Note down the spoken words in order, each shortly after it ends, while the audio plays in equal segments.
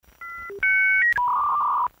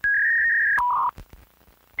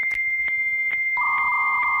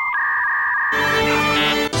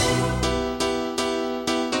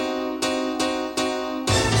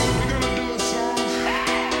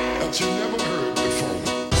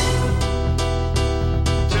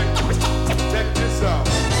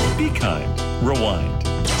Be kind. Rewind.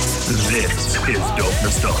 This is Dope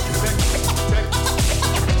Nostalgia.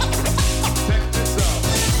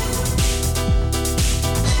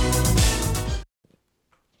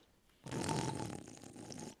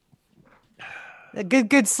 A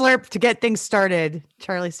good slurp to get things started,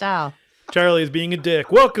 Charlie style. Charlie is being a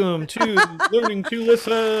dick. Welcome to Learning to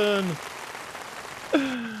Listen.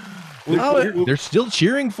 They're still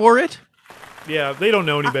cheering for it. Yeah, they don't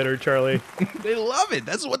know any better, Charlie. They love it.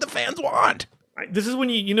 That's what the fans want. This is when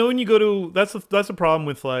when you go to that's a problem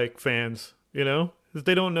with like fans, is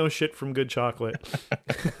they don't know shit from good chocolate.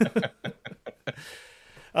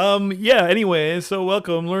 Yeah, anyway, so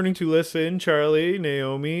welcome, Learning to Listen, Charlie,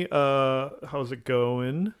 Naomi. How's it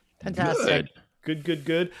going? Fantastic. Good.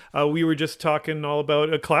 Good. We were just talking all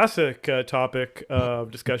about a classic topic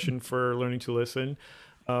of discussion for Learning to Listen.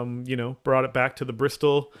 Brought it back to the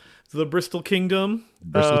Bristol Kingdom.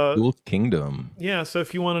 Bristol School Kingdom. Yeah, so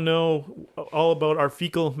if you want to know all about our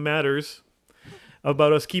fecal matters,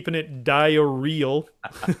 about us keeping it diarrheal,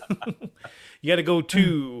 you got to go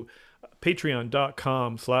to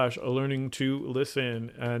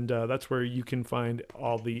patreon.com/learning-to-listen, and that's where you can find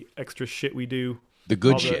all the extra shit we do. The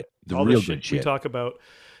good shit. The all real the good shit. we talk about.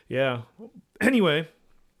 Yeah. Anyway,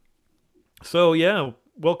 so yeah,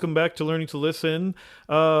 welcome back to Learning to Listen.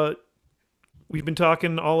 We've been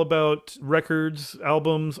talking all about records,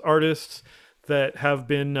 albums, artists that have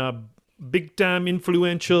been big time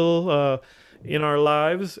influential in our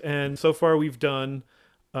lives, and so far we've done.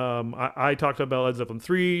 I talked about Led Zeppelin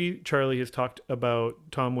 3. Charlie has talked about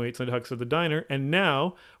Tom Waits and Hugs of the Diner. And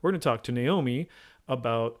now we're going to talk to Naomi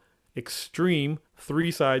about Extreme,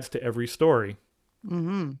 3 sides to every story.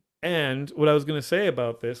 Mm-hmm. And what I was going to say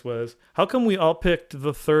about this was, how come we all picked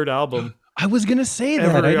the third album? I was going to say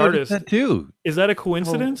that. Every I noticed artist. that too. Is that a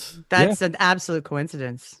coincidence? That's an absolute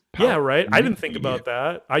coincidence. Yeah, right? I didn't think about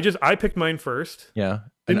that. I picked mine first. Yeah.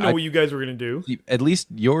 Didn't know what you guys were going to do. At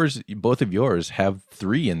least both of yours have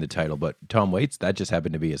 3 in the title, but Tom Waits, that just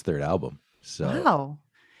happened to be his third album. So Wow.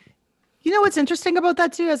 You know what's interesting about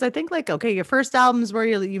that too is I think your first album is where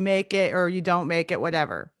you make it or you don't make it,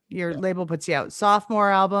 whatever. Your label puts you out.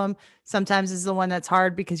 Sophomore album sometimes is the one that's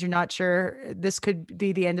hard because you're not sure this could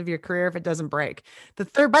be the end of your career if it doesn't break.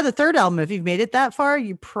 By the third album, if you've made it that far,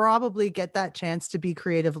 you probably get that chance to be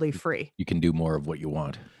creatively free. you can do more of what you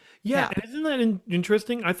want. Yeah, and isn't that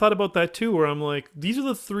interesting? I thought about that too, where I'm like, these are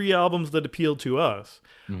the 3 albums that appealed to us.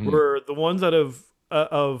 Were the ones that of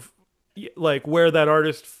like where that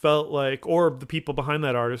artist felt like, or the people behind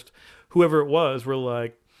that artist, whoever it was, were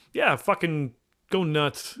like, yeah, fucking go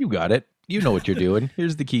nuts. You got it. You know what you're doing.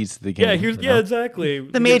 Here's the keys to the kingdom. Yeah, exactly.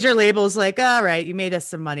 The major label's like, all right, you made us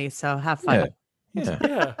some money, so have fun.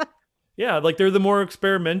 Yeah. Yeah, like they're the more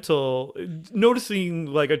experimental, noticing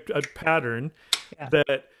like a pattern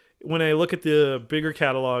that when I look at the bigger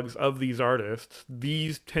catalogs of these artists,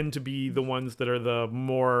 these tend to be the ones that are the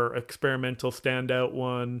more experimental, standout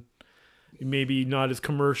one, maybe not as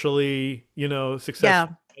commercially,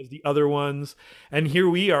 successful as the other ones. And here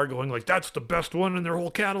we are going like, that's the best one in their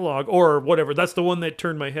whole catalog, or whatever. That's the one that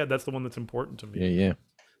turned my head. That's the one that's important to me. Yeah.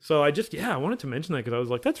 So I wanted to mention that because I was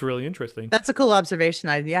like, that's really interesting. That's a cool observation.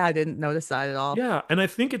 I didn't notice that at all. Yeah, and I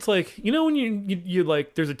think it's like, when you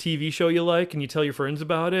like, there's a TV show you like, and you tell your friends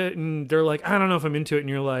about it, and they're like, I don't know if I'm into it, and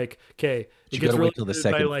you're like, okay, You gotta wait till the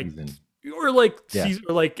second season. Or like season,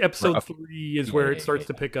 or like episode 3 is where it starts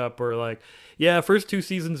to pick up, or like, first 2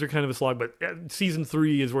 seasons are kind of a slog, but season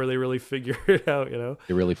 3 is where they really figure it out.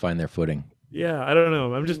 They really find their footing. Yeah, I don't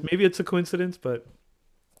know. Maybe it's a coincidence, but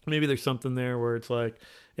maybe there's something there where it's like,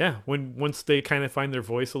 once they kind of find their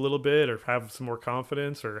voice a little bit, or have some more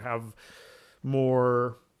confidence, or have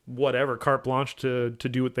more whatever carte blanche to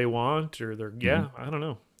do what they want, or they're I don't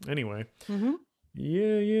know. Anyway,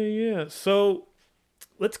 yeah. So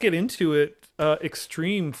let's get into it.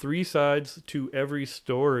 Extreme, 3 sides to every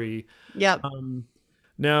story. Yep.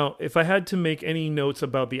 Now, if I had to make any notes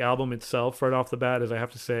about the album itself right off the bat, is I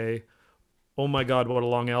have to say, oh my God, what a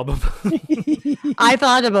long album. I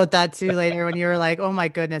thought about that too later when you were like, oh my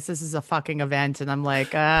goodness, this is a fucking event. And I'm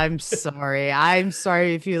like, I'm sorry. I'm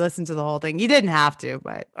sorry if you listened to the whole thing. You didn't have to,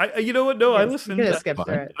 but you know what? No, I listened. You could have skipped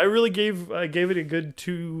through it. I really gave it a good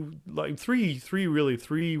 3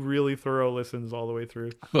 really thorough listens all the way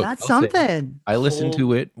through. Look, That's I'll say, something. I listened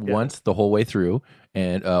to it once the whole way through,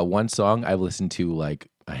 and one song I've listened to like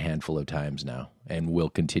a handful of times now, and will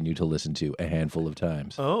continue to listen to a handful of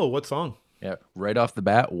times. Oh, what song? Yeah, right off the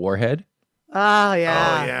bat, Warhead. Oh, yeah.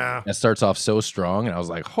 Oh, yeah. It starts off so strong, and I was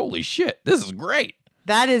like, holy shit, this is great.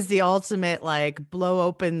 That is the ultimate, like, blow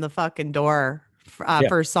open the fucking door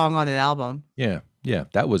first song on an album. Yeah,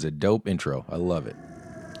 that was a dope intro. I love it.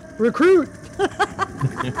 Recruit.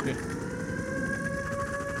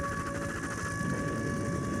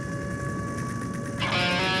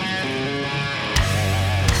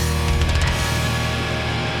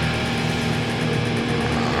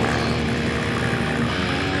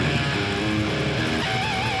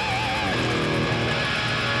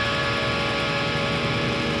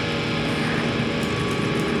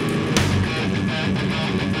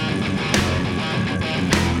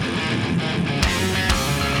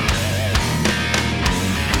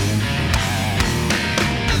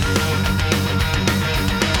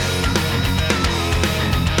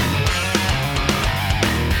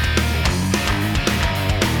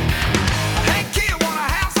 Hey kid, wanna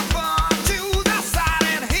have some fun? To the side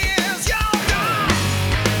and here's your gun.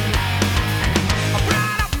 I'm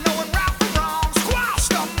right up knowing right from wrong. Squash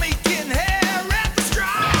the making hair at the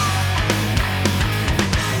straw.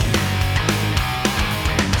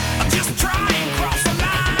 I'm just trying to cross the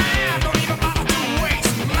line. Don't even bother to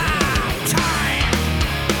waste my time.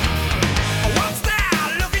 What's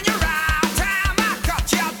that look in your eye? Time I cut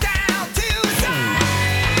you down to size.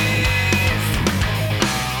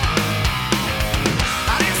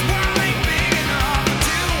 This world ain't big enough for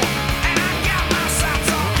two, and I got my sights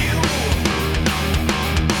on you.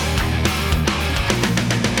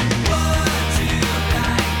 Would you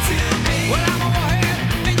like to be? Well, I'm a warhead,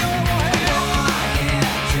 and you're a warhead.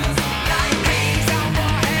 Just like he's a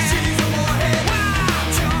warhead, she's a warhead. Wild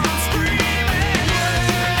tongue screaming.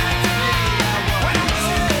 When I'm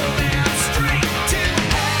moving straight to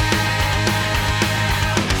hell.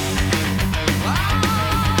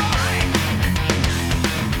 Alright.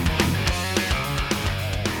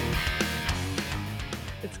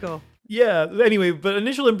 It's cool. Yeah. Anyway, but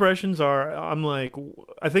initial impressions are, I'm like,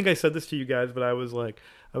 I think I said this to you guys, but I was like,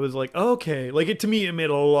 okay, like to me, it made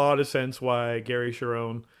a lot of sense why Gary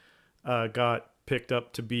Cherone got picked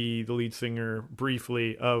up to be the lead singer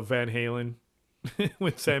briefly of Van Halen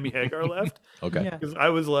when Sammy Hagar left. Okay. Yeah. Because I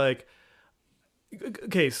was like,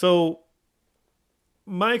 okay, so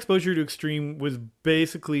my exposure to Extreme was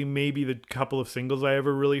basically maybe the couple of singles I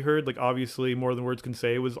ever really heard. Like, obviously, More Than Words Can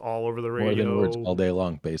Say was all over the radio. More than words all day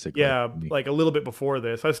long, basically. Yeah, like a little bit before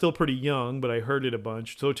this. I was still pretty young, but I heard it a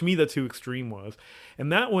bunch. So to me, that's who Extreme was.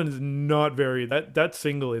 And that one is not very, that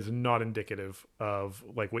single is not indicative of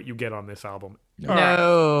like what you get on this album. No.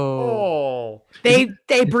 Oh. They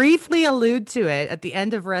briefly allude to it at the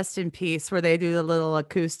end of Rest in Peace, where they do the little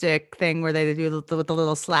acoustic thing where they do the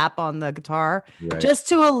little slap on the guitar, Right. just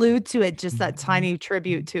to allude to it, just that tiny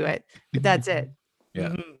tribute to it. But that's it. Yeah.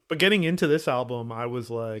 Mhm. But getting into this album, I was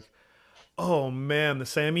like, oh man, the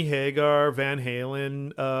Sammy Hagar, Van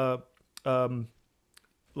Halen,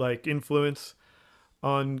 like influence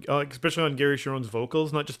on, especially on Gary Cherone's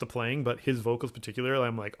vocals, not just the playing, but his vocals particularly.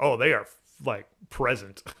 I'm like, oh, they are like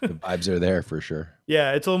present. The vibes are there for sure.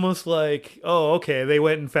 Yeah, it's almost like, oh, okay, they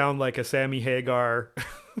went and found like a Sammy Hagar,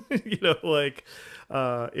 like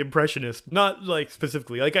impressionist. Not like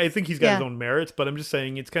specifically. Like I think he's got his Yeah. own merits, but I'm just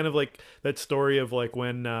saying it's kind of like that story of like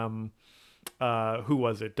when who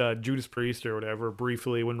was it? Judas Priest or whatever,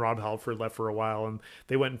 briefly when Rob Halford left for a while and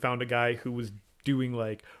they went and found a guy who was doing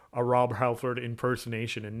like a Rob Halford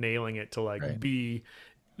impersonation and nailing it to like Right. be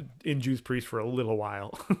in Judas Priest for a little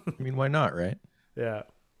while. I mean, why not, right? Yeah.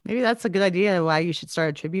 Maybe that's a good idea why you should start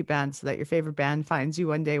a tribute band so that your favorite band finds you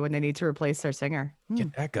one day when they need to replace their singer.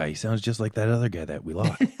 Get that guy. He sounds just like that other guy that we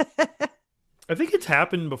lost. I think it's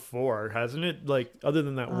happened before, hasn't it? Like, other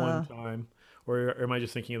than that one Uh. time. Or am I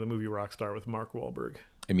just thinking of the movie Rockstar with Mark Wahlberg?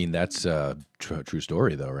 I mean, that's a true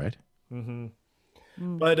story, though, right?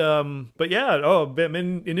 But yeah. Oh, but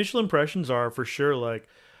initial impressions are for sure like,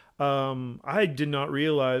 I did not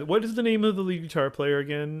realize. What is the name of the lead guitar player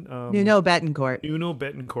again? Nuno Betancourt. Nuno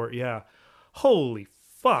Betancourt. Yeah. Holy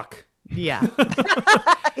fuck. Yeah.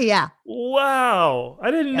 Yeah. Wow.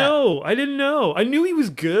 I didn't Yeah. know. I didn't know. I knew he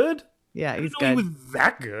was good. Yeah, I he's didn't know good. he was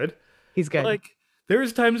that good. He's good. Like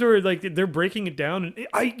there's times where like they're breaking it down, and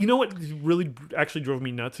you know what really actually drove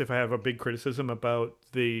me nuts. If I have a big criticism about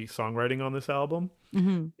the songwriting on this album,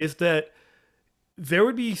 is that there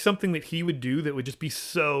would be something that he would do that would just be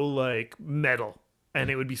so like metal, and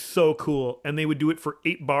it would be so cool, and they would do it for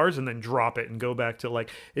 8 bars and then drop it and go back to like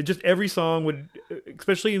it. Just every song would,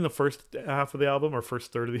 especially in the first half of the album or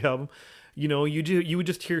first third of the album. You would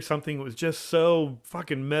just hear something that was just so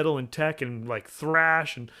fucking metal and tech and like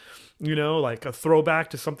thrash and like a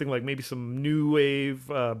throwback to something like maybe some new wave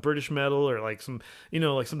British metal or like some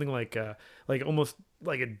like something like almost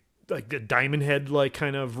like like the Diamond Head like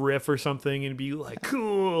kind of riff or something and be like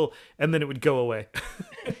cool, and then it would go away.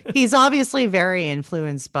 He's obviously very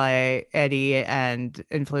influenced by Eddie and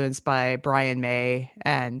influenced by Brian May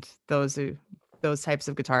and those types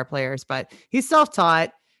of guitar players, but he's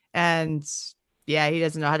self-taught and yeah, he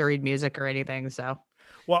doesn't know how to read music or anything. So,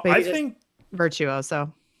 Well, but I he just- think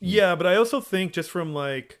virtuoso. yeah, but I also think just from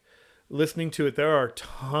like listening to it, there are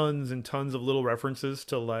tons and tons of little references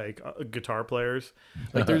to like guitar players.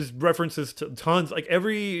 Like there's references to tons. Like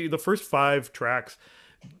the first 5 tracks,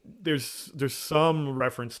 there's some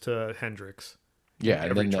reference to Hendrix. Yeah,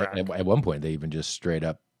 and every then track. at one point they even just straight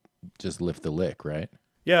up just lift the lick, right?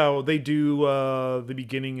 Yeah, well, they do the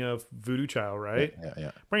beginning of Voodoo Child, right?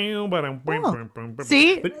 Yeah.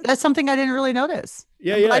 See, But- that's something I didn't really notice.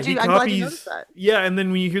 Yeah, I'm yeah. glad He you- I'm glad you copies. noticed that. Yeah, and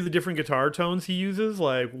then when you hear the different guitar tones he uses,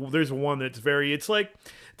 like there's one that's very. It's like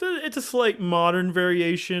it's a slight modern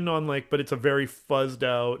variation on like, but it's a very fuzzed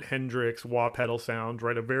out Hendrix wah pedal sound,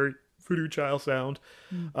 right? A very Voodoo Child sound.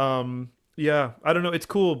 Yeah, I don't know. It's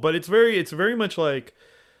cool, but it's very much like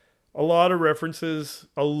a lot of references,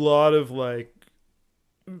 a lot of like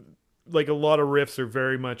a lot of riffs are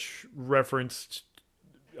very much referenced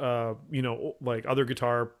like other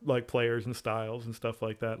guitar like players and styles and stuff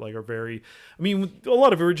like that, like are very, I mean, a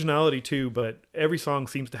lot of originality too, but every song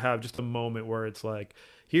seems to have just a moment where it's like,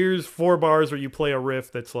 here's 4 bars where you play a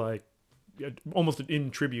riff that's like almost in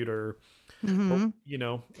tribute or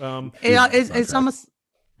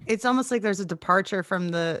It's almost like there's a departure from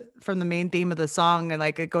the main theme of the song, and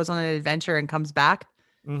like it goes on an adventure and comes back.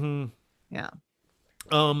 Yeah.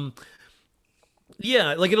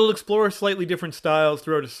 Yeah, like it'll explore slightly different styles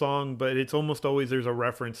throughout a song, but it's almost always there's a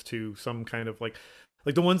reference to some kind of like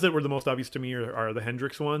the ones that were the most obvious to me are the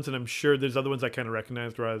Hendrix ones, and I'm sure there's other ones I kind of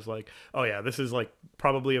recognized where I was like, oh yeah, this is like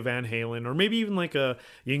probably a Van Halen or maybe even like a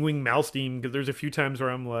Yngwie Malmsteen, because there's a few times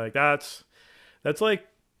where I'm like, that's like,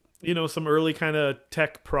 some early kind of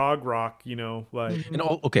tech prog rock, like And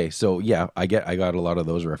okay, so yeah, I got a lot of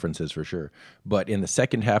those references for sure. But in the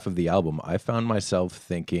second half of the album, I found myself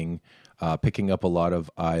thinking, picking up a lot of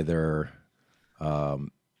either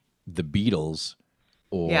the Beatles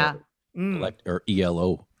or Yeah. or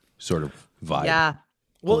ELO sort of vibe. Yeah.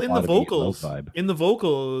 well a in lot the of ELO vocals, vibe. in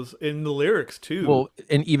the lyrics too. Well,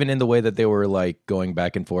 and even in the way that they were like going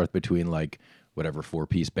back and forth between like whatever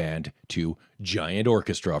 4-piece band to giant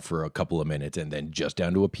orchestra for a couple of minutes and then just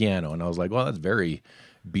down to a piano. And I was like, well, that's very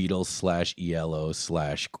Beatles / ELO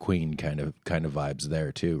 / Queen kind of vibes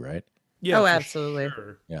there too, right? yeah, Oh, for absolutely.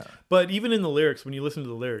 sure. Yeah. But even in the lyrics, when you listen to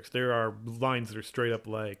the lyrics, there are lines that are straight up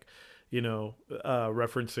like,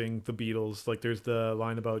 referencing the Beatles. Like there's the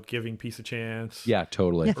line about giving peace a chance. Yeah,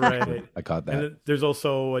 totally. Right. I caught that. And then there's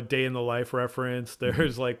also a day in the life reference.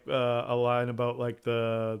 There's like a line about like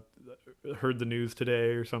the heard the news today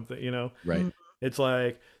or something, Right. It's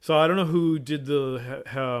like, so I don't know who did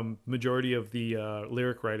the majority of the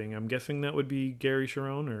lyric writing. I'm guessing that would be Gary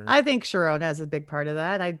Sharon or I think Sharon has a big part of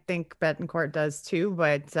that. I think Betancourt does too,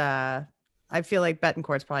 but I feel like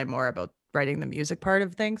Betancourt's probably more about writing the music part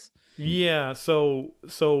of things. yeah. So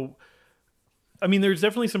I mean, there's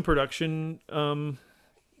definitely some production,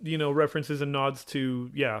 references and nods to,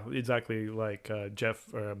 yeah, exactly like Jeff,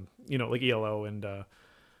 like ELO and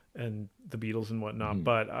the Beatles and whatnot.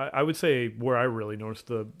 But I would say where I really noticed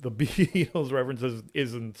the Beatles references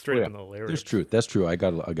isn't straight up in the lyrics. There's truth. That's true. I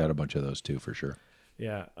got a bunch of those too for sure.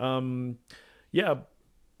 Yeah. Yeah.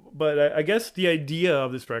 But I guess the idea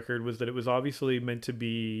of this record was that it was obviously meant to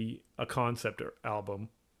be a concept album.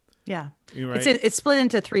 Yeah. You're right. It's split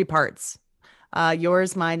into 3 parts.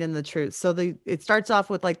 Yours, mine, and the truth. So it starts off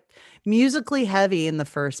with like musically heavy in the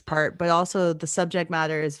first part, but also the subject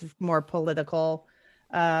matter is more political,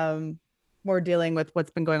 more dealing with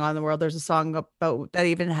what's been going on in the world. There's a song about that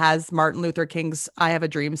even has Martin Luther King's "I Have a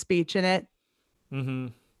Dream" speech in it. Mm-hmm.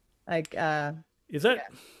 Like, Is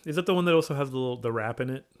that the one that also has the rap in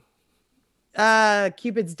it?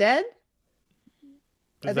 Cupid's Dead.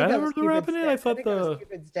 Does that have the rap in it? I thought think that was the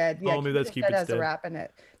Cupid's Dead. Yeah, maybe that's Cupid's has Dead. a rap in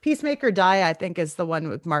it. Peacemaker Die, I think, is the one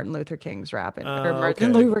with Martin Luther King's rap in it, or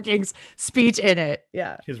Martin okay. Luther King's speech in it.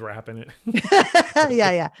 Yeah. his rap in it.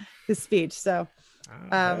 yeah, his speech. So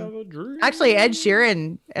I have a dream. actually Ed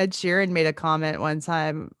Sheeran made a comment one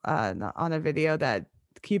time on a video that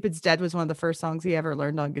Cupid's Dead was one of the first songs he ever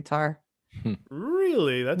learned on guitar.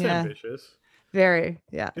 Really? That's Yeah. ambitious. Very,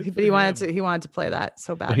 yeah. Good But for he wanted him. to play that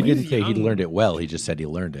so But he badly. didn't say he young. learned it well. He just said he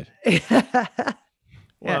learned it. Yeah.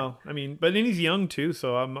 Well, I mean, but then he's young too,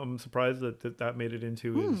 so I'm surprised that made it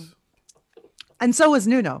into his. And so was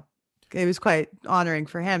Nuno. it was quite honoring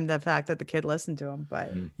for him, the fact that the kid listened to him.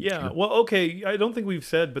 But Yeah. Well, okay. I don't think we've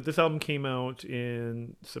said, but this album came out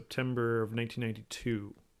in September of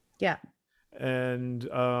 1992. yeah, And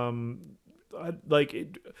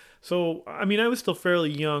so I mean, I was still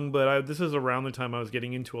fairly young, but this is around the time I was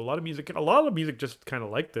getting into a lot of music. A lot of music just kind of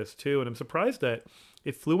like this too, and I'm surprised that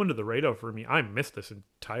it flew under the radar for me. I missed this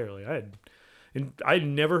entirely. I'd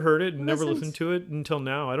never heard it and never listened to it until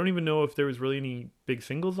now. I don't even know if there was really any big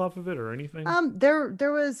singles off of it or anything.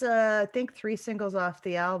 there was I think 3 singles off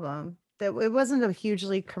the album. That it wasn't a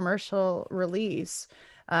hugely commercial release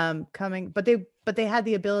coming, but they had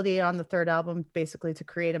the ability on the 3rd album basically to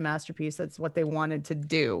create a masterpiece. That's what they wanted to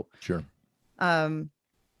do. Sure.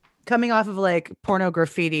 Coming off of like Porno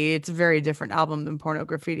Graffiti, it's a very different album than Porno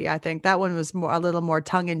Graffiti. I think that one was a little more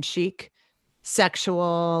tongue-in-cheek,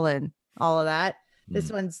 sexual, and all of that.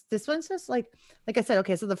 This one's just like I said.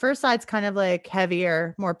 Okay, so the first side's kind of like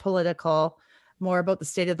heavier, more political, more about the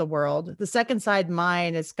state of the world. The second side,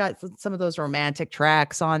 Mine, it's got some of those romantic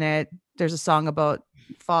tracks on it. There's a song about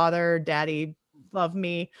father, daddy, love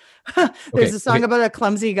me. There's a song about a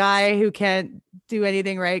clumsy guy who can't do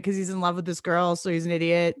anything right because he's in love with this girl, so he's an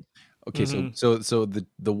idiot. Okay, so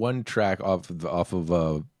the one track off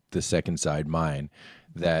of the second side, Mine,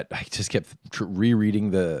 that I just kept rereading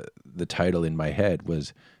the title in my head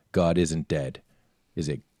was "God Isn't Dead." Is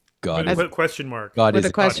it God? Put a question mark. God With a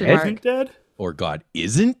is question dead, mark. Isn't dead? or God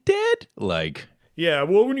isn't dead? Like, Yeah,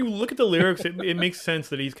 well, when you look at the lyrics, it makes sense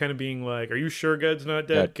that he's kind of being like, "Are you sure God's not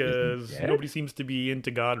dead? God isn't Because dead? nobody seems to be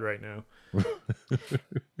into God right now."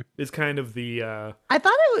 It's kind of the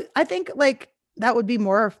I think like that would be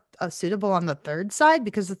more suitable on the 3rd side,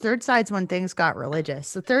 because the 3rd side's when things got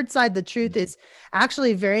religious. The 3rd side, the truth is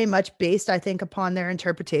actually very much based, I think, upon their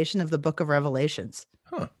interpretation of the Book of Revelations.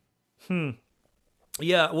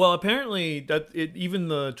 yeah. Well, apparently even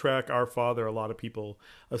the track "Our Father," a lot of people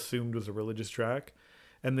assumed was a religious track,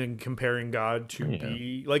 and then comparing God to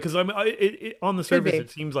be like, because on the surface be.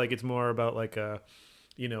 it seems like it's more about like an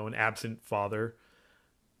absent father.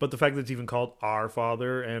 But the fact that it's even called "Our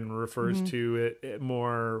Father" and refers to it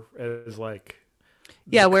more as like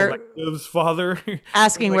Yeah, the we're collective's father,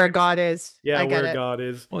 asking Like, where God is. yeah, I get where it. God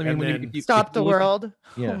is. well, I mean, and when then, you Stop the World.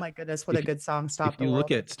 yeah. Oh my goodness, what a good song. Stop if the you World.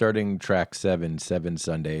 look at starting track 7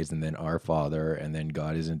 Sundays, and then Our Father, and then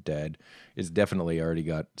God Isn't Dead, it's definitely already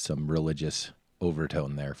got some religious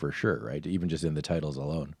overtone there for sure, right? Even just in the titles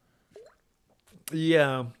alone.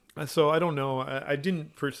 yeah. So I don't know. I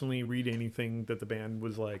didn't personally read anything that the band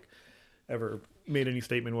was like ever made any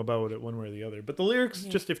statement about it one way or the other. But the lyrics,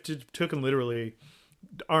 just if taken literally,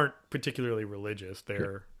 aren't particularly religious.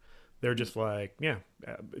 They're just like, yeah,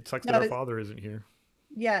 it sucks that our father isn't here.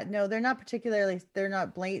 Yeah, no, they're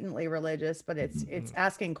not blatantly religious, but it's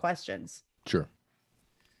asking questions. Sure.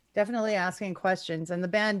 Definitely asking questions. And the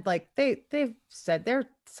band, like they've said they're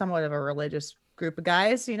somewhat of a religious group of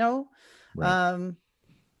guys, you know. Right.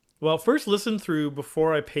 Well, first listen through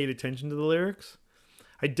before I paid attention to the lyrics,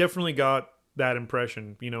 I definitely got that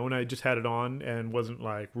impression, when I just had it on and wasn't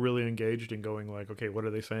like really engaged in going like, okay, what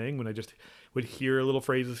are they saying? When I just would hear little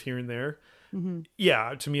phrases here and there.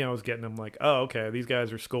 Yeah, to me, I was getting them like, oh, okay, these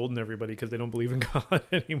guys are scolding everybody because they don't believe in God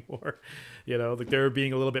anymore. Like they were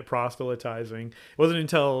being a little bit proselytizing. It wasn't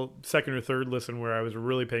until second or third listen where I was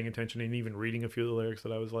really paying attention and even reading a few of the lyrics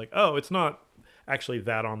that I was like, oh, it's not actually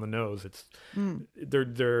that on the nose. It's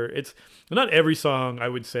it's not every song, I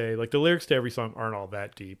would say. Like the lyrics to every song aren't all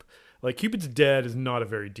that deep. Like Cupid's Dead is not a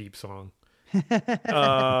very deep song.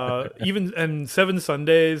 Even and 7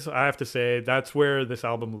 Sundays, I have to say that's where this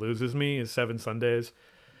album loses me, is 7 Sundays.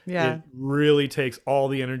 Yeah. It really takes all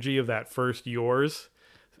the energy of that first Yours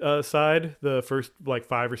side, the first like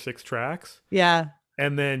 5 or 6 tracks, Yeah.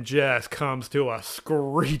 and then just comes to a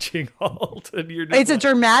screeching halt. And you're just It's a like,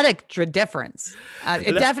 dramatic difference.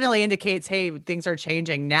 It definitely indicates, hey, things are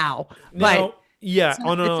changing now. But no, yeah, it's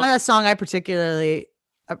not a song I particularly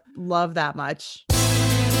love that much.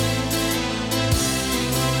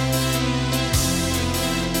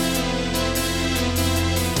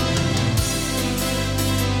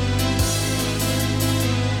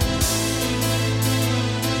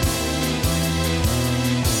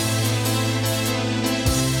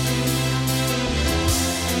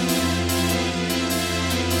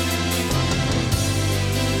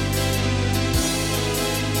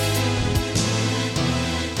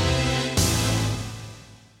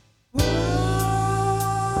 Whoa.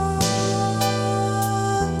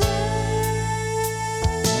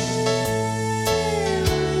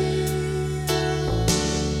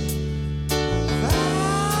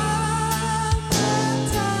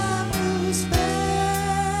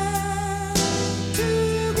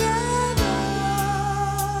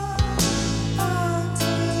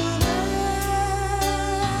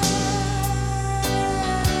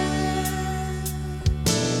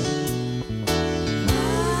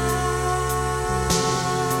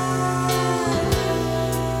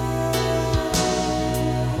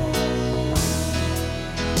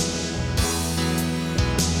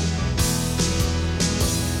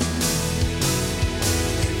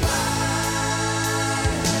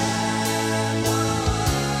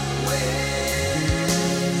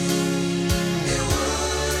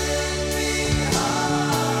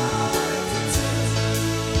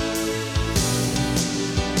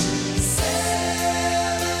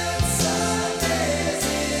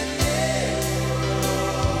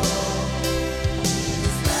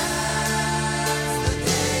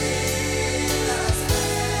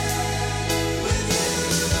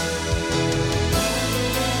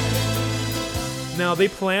 Now they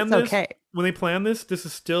planned It's this. okay. When they planned this, this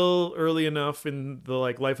is still early enough in the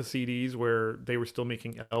like life of CDs where they were still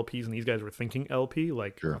making LPs, and these guys were thinking LP,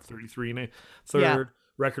 like Sure. a 33 and a third Yeah.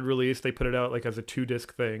 record release. They put it out like as a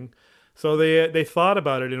 2-disc thing. So they thought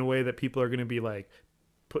about it in a way that people are going to be like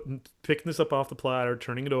picking this up off the platter,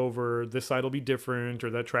 turning it over. This side will be different, or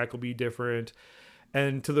that track will be different,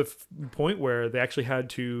 and to the point where they actually had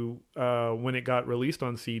to, when it got released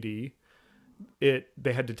on CD,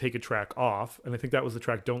 they had to take a track off, and I think that was the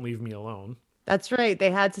track "Don't Leave Me Alone." That's right.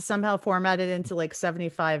 They had to somehow format it into like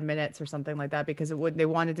 75 minutes or something like that because they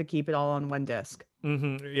wanted to keep it all on one disc.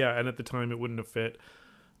 Yeah, and at the time it wouldn't have fit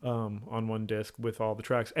on one disc with all the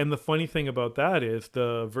tracks. And the funny thing about that is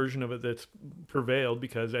the version of it that's prevailed,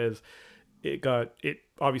 because as it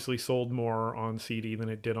obviously sold more on CD than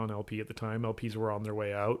it did on LP at the time. LPs were on their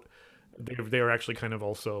way out. They were actually kind of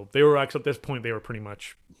also, they were actually at this point they were pretty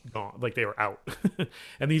much gone, like they were out.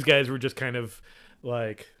 And these guys were just kind of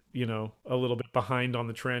like, you know, a little bit behind on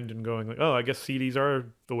the trend and going like, oh, I guess CDs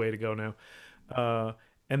are the way to go now.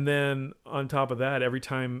 And then on top of that, every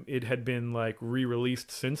time it had been like re-released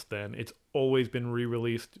since then, it's always been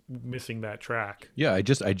re-released missing that track. Yeah, I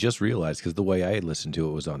just realized, because the way I had listened to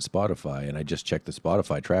it was on Spotify, and I just checked the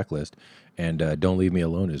Spotify track list, and "Don't Leave Me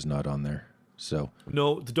Alone" is not on there. So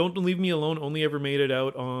No, the "Don't Leave Me Alone" only ever made it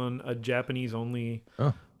out on a Japanese only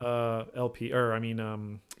LP, or I mean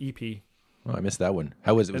EP. oh, I missed that one.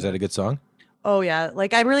 How was it? Was that a good song? Oh yeah,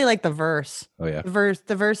 like I really like the verse. Oh yeah.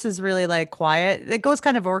 The verse is really like quiet. It goes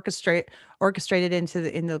kind of orchestrated into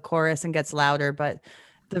the chorus and gets louder, but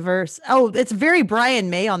the verse, it's very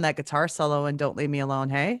Brian May on that guitar solo and "Don't Leave Me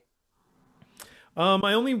Alone." Hey,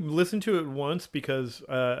 I only listened to it once because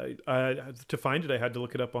to find it I had to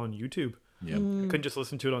look it up on YouTube. Yeah. I couldn't just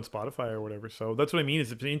listen to it on Spotify or whatever. So that's what I mean.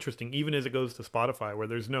 Is it's interesting, even as it goes to Spotify, where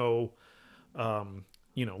there's no, Yeah,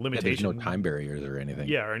 there's limitation. no time barriers or anything.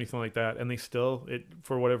 Yeah, or anything like that. And they still,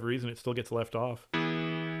 for whatever reason, it still gets left off.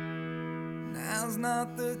 Now's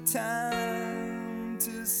not the time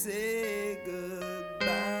to say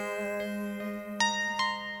goodbye.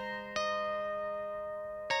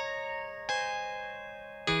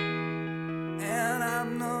 And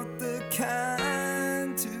I'm not the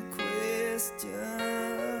kind to question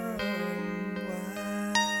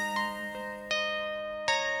why.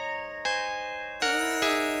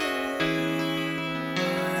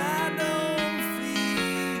 I don't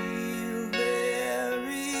feel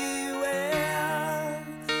very well,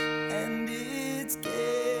 and it's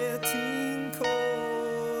getting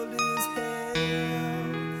cold as hell.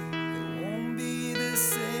 It won't be the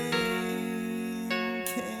same,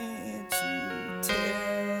 can't you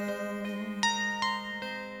tell?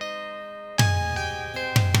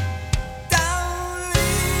 Don't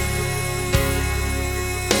leave me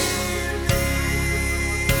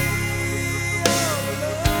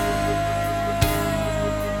alone.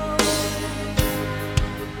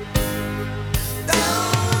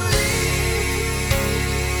 Don't leave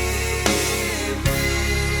me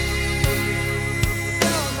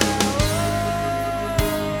on my own.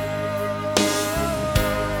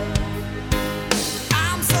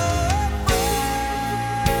 I'm so afraid.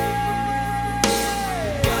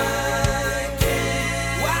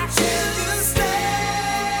 Why can't you stay?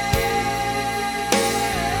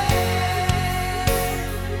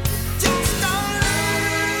 Just don't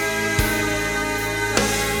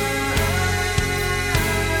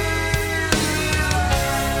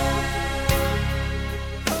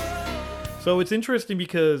So it's interesting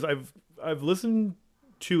because I've listened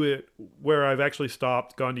to it where I've actually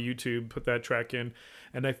stopped, gone to YouTube, put that track in,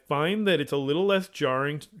 and I find that it's a little less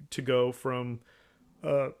jarring to go from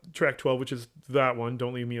track 12, which is that one,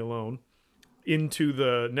 "Don't Leave Me Alone," into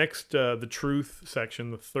the next, the Truth section,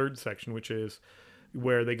 the third section, which is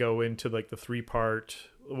where they go into like the 3-part,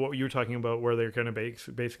 what you were talking about, where they're kind of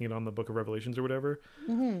basing it on the Book of Revelations or whatever.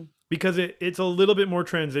 Because it's a little bit more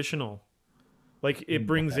transitional. Like it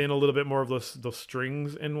brings in a little bit more of those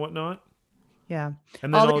strings and whatnot. yeah.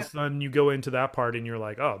 And then All all the- of a sudden you go into that part and you're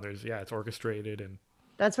like, oh, it's orchestrated. And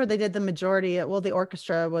That's where they did the majority. Well, the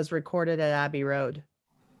orchestra was recorded at Abbey Road.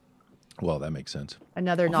 Well, that makes sense.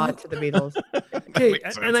 Another nod to the Beatles. okay,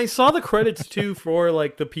 and I saw the credits too for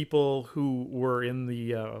like the people who were in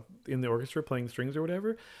the orchestra playing strings or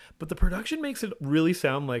whatever. But the production makes it really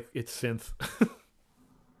sound like it's synth.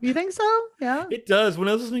 You think so? Yeah. It does. When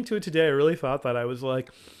I was listening to it today, I really thought that. I was like,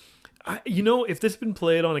 if this had been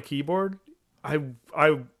played on a keyboard,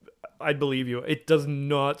 I'd believe you. It does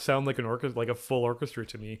not sound like an orchestra, like a full orchestra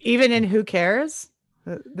to me. Even in Who Cares?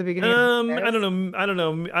 The beginning. Of the I don't know. I don't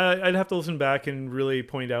know. I'd have to listen back and really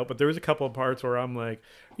point out, but there was a couple of parts where I'm like,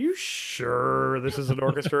 "Are you sure this is an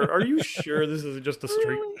orchestra? Are you sure this is just a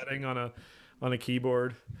string setting on a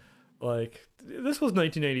keyboard?" Like this was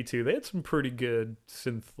 1982. They had some pretty good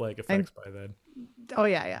synth like effects by then. Oh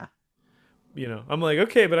yeah. You know, I'm like,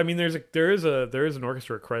 okay, but I mean, there is an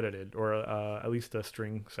orchestra credited, or at least a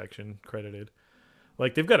string section credited.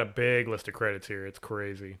 Like they've got a big list of credits here. It's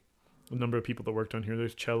crazy. The number of people that worked on here.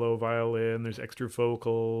 There's cello, violin, there's extra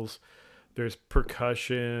vocals, there's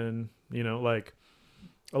percussion, you know, like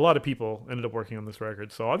a lot of people ended up working on this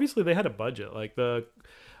record. So obviously they had a budget. Like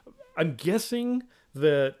I'm guessing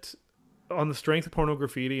that on the strength of Porno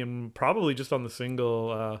Graffiti and probably just on the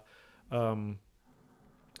single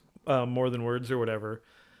More Than Words or whatever,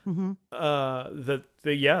 that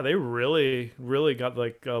they really got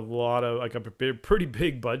like a lot of like a pretty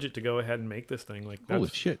big budget to go ahead and make this thing. Like holy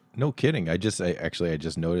shit, no kidding. I just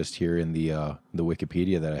noticed here in the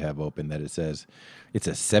Wikipedia that I have open that it says it's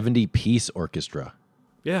a 70-piece orchestra.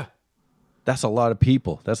 Yeah, that's a lot of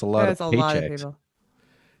people. That's a lot That's of a paychecks. lot of people.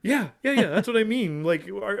 Yeah. That's what I mean. Like,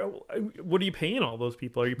 what are you paying all those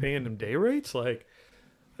people? Are you paying them day rates? Like,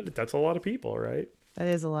 that's a lot of people, right? That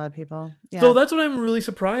is a lot of people. Yeah. So that's what I'm really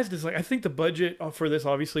surprised is like I think the budget for this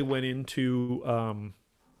obviously went into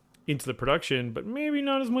the production, but maybe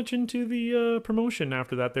not as much into the promotion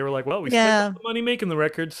after that. They were like, well, we spent all the money making the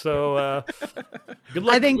record, so good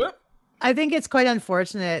luck. I think it's quite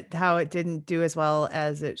unfortunate how it didn't do as well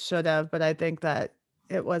as it should have, but I think that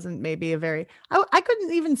it wasn't maybe I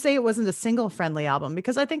couldn't even say it wasn't a single friendly album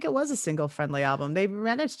because I think it was a single friendly album. They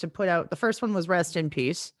managed to put out, the first one was Rest in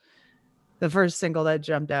Peace, the first single that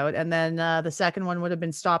jumped out. And then the second one would have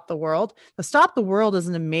been Stop the World. The Stop the World is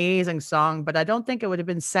an amazing song, but I don't think it would have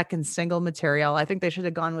been second single material. I think they should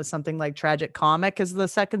have gone with something like Tragic Comic as the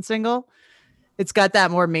second single. It's got that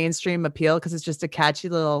more mainstream appeal because it's just a catchy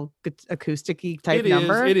little acoustic-y type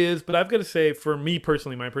number. It is, but I've got to say, for me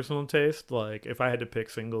personally, my personal taste, like if I had to pick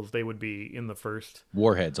singles, they would be in the first.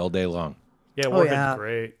 Warheads all day long. Yeah, Warheads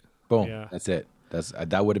great. Boom. Yeah. That's it.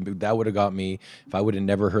 That would have got me if I would have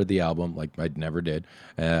never heard the album, like I never did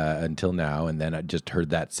until now, and then I just heard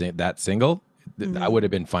that single. I would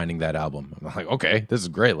have been finding that album. I'm like, okay, this is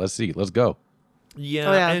great. Let's go.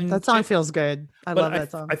 Yeah, that song feels good. I love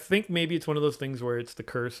that song. I think maybe it's one of those things where it's the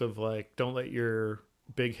curse of like, don't let your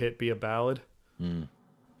big hit be a ballad,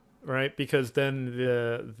 right? Because then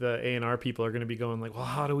the A&R people are going to be going like, well,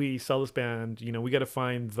 how do we sell this band? You know, we got to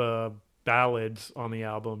find the ballads on the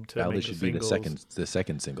album to ballad make should the be singles. the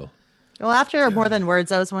second single. Well, after More Than Words,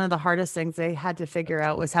 that was one of the hardest things they had to figure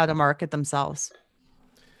out was how to market themselves.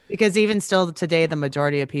 Because even still today, the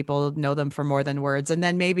majority of people know them for More Than Words, and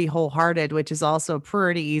then maybe Wholehearted, which is also a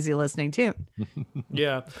pretty easy listening tune.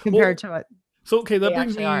 Yeah, compared to it. So okay, that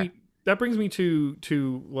brings me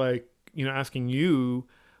to like, you know, asking you.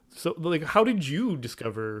 So like, how did you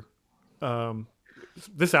discover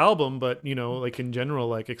this album? But you know, like in general,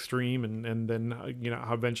 like Extreme, and then you know,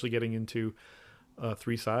 eventually getting into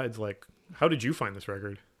Three Sides. Like, how did you find this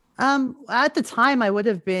record? At the time I would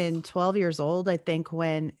have been 12 years old, I think,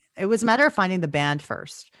 when it was a matter of finding the band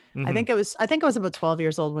first. I think I was about 12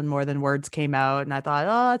 years old when More Than Words came out, and I thought,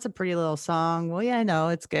 oh, it's a pretty little song. Well, yeah, I know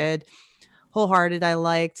it's good. Wholehearted I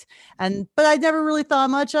liked, but I never really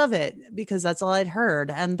thought much of it because that's all I'd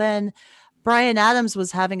heard. And then Bryan Adams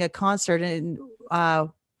was having a concert in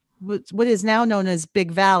what is now known as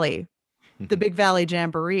Big Valley, the Big Valley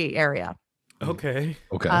Jamboree area. Okay.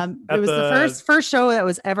 Okay. It was the first show that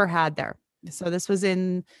was ever had there. So this was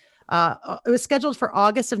it was scheduled for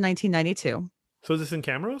August of 1992. So is this in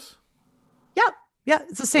Camrose? Yep. Yeah.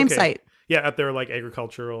 It's the same site. Yeah. At their like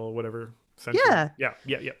agricultural, whatever. Center. Yeah.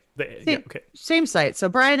 Okay. Same site. So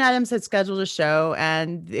Bryan Adams had scheduled a show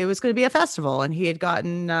and it was going to be a festival, and he had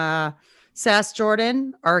gotten Sass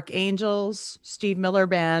Jordan, Archangels, Steve Miller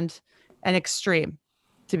Band, and Extreme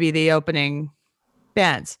to be the opening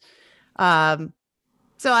bands.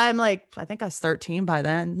 So I'm like, I think I was 13 by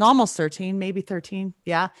then, almost 13, maybe 13.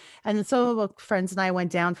 Yeah. And so friends and I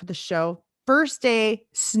went down for the show. First day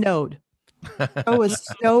snowed. It was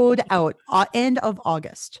snowed out end of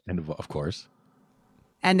August. And of course.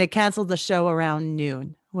 And they canceled the show around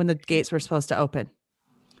noon when the gates were supposed to open.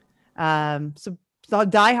 So the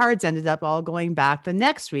diehards ended up all going back the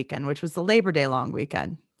next weekend, which was the Labor Day long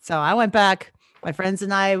weekend. So I went back, my friends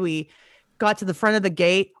and I, we got to the front of the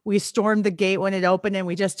gate. We stormed the gate when it opened, and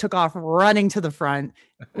we just took off running to the front.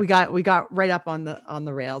 We got right up on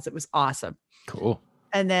the rails. It was awesome. Cool.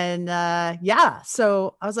 And then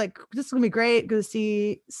so I was like, this is gonna be great. Good to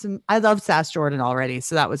see I love Sass Jordan already,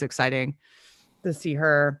 so that was exciting to see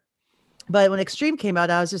her. But when Extreme came out,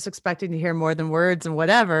 I was just expecting to hear more than words and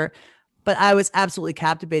whatever. But I was absolutely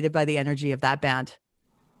captivated by the energy of that band.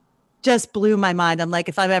 Just blew my mind. I'm like,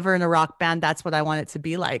 if I'm ever in a rock band, that's what I want it to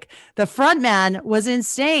be like. The front man was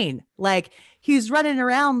insane. Like he was running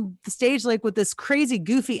around the stage like with this crazy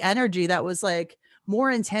goofy energy that was like more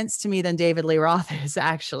intense to me than David Lee Roth is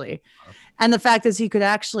actually. And the fact is he could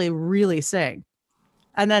actually really sing.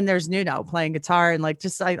 And then there's Nuno playing guitar and like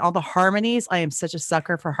just like all the harmonies. I am such a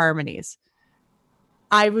sucker for harmonies.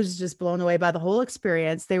 I was just blown away by the whole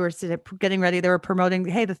experience. They were getting ready. They were promoting,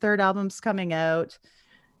 hey, the third album's coming out.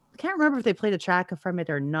 I can't remember if they played a track from it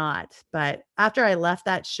or not. But after I left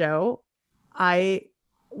that show, I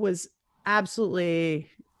was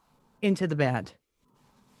absolutely into the band.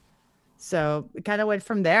 So it kind of went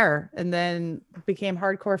from there and then became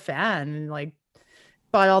hardcore fan and like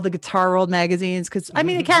bought all the Guitar World magazines because I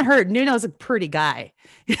mean it can't hurt. Nuno's a pretty guy.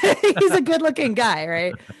 He's a good looking guy,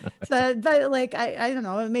 right? So but like I don't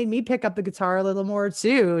know, it made me pick up the guitar a little more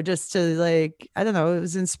too, just to like, I don't know, it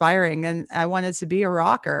was inspiring and I wanted to be a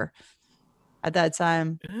rocker at that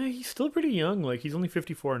time. He's still pretty young. Like he's only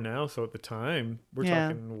 54 now, so at the time we're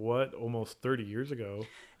talking what, almost 30 years ago.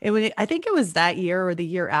 I think it was that year or the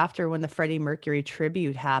year after when the Freddie Mercury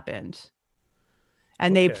tribute happened.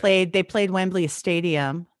 And they played Wembley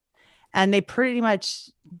Stadium and they pretty much,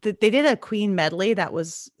 they did a Queen medley that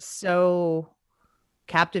was so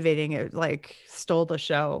captivating. It like stole the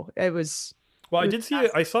show. It was. Well, I did see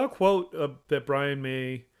I saw a quote that Brian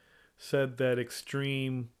May said that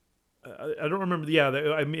Extreme, I don't remember. Yeah,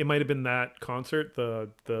 it might've been that concert, the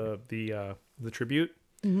tribute.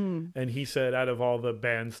 Mm-hmm. And he said out of all the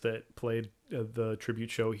bands that played the tribute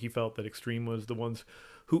show, he felt that Extreme was the ones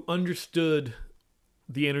who understood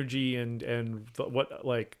the energy and what,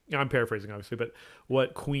 like, I'm paraphrasing obviously, but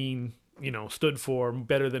what Queen, stood for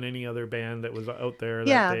better than any other band that was out there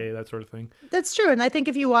that day, that sort of thing. That's true. And I think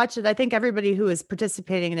if you watch it, I think everybody who was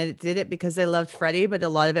participating in it did it because they loved Freddie, but a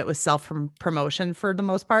lot of it was self-promotion for the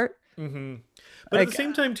most part. Mm-hmm. But at the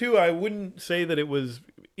same time too, I wouldn't say that it was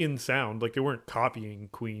in sound. Like they weren't copying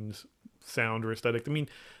Queen's sound or aesthetic. I mean,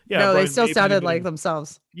 no, they still sounded like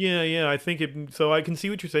themselves. Yeah. I think it. So I can see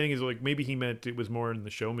what you're saying is like maybe he meant it was more in the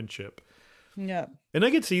showmanship. Yeah, and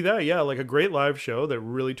I could see that. Yeah, like a great live show that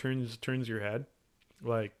really turns your head.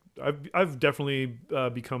 Like I've definitely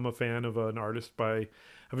become a fan of an artist by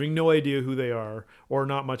having no idea who they are or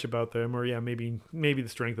not much about them, or maybe the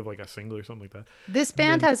strength of like a single or something like that. This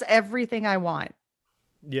band has everything I want.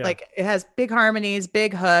 Yeah, like it has big harmonies,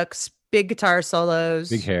 big hooks, big guitar solos,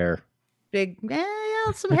 Big hair. Big,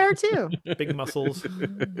 some hair too. Big muscles.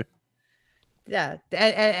 Yeah,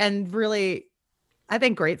 and really, I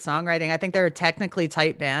think great songwriting. I think they're a technically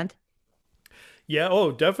tight band.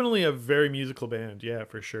 Yeah, definitely a very musical band. Yeah,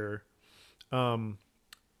 for sure.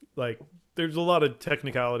 Like there's a lot of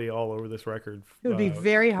technicality all over this record. It would be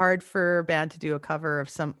very hard for a band to do a cover of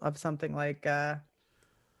something like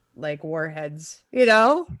Warheads,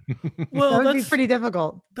 Well, that would be pretty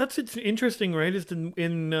difficult. It's interesting, right? Is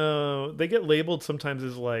in they get labeled sometimes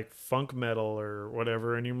as like funk metal or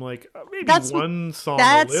whatever, and you're like maybe one song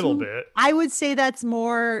a little bit. I would say that's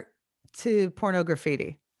more to Porno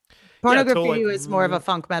Graffiti. Porno Graffiti was more of a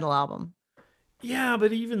funk metal album. Yeah,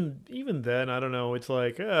 but even then, I don't know. It's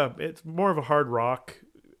like it's more of a hard rock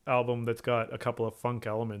album that's got a couple of funk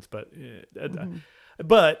elements, but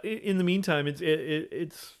but in the meantime, it's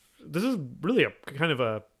this is really a kind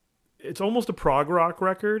of it's almost a prog rock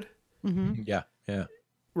record. Mm-hmm. Yeah.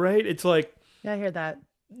 Right? It's like, yeah, I hear that.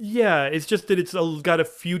 Yeah, it's just that it's got a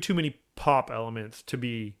few too many pop elements to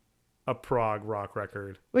be a prog rock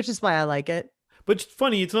record. Which is why I like it. But it's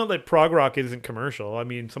funny, it's not that prog rock isn't commercial. I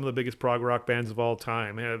mean, some of the biggest prog rock bands of all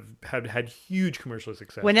time have had huge commercial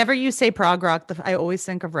success. Whenever you say prog rock, I always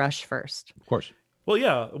think of Rush first. Of course. Well,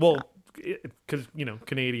 yeah. Because,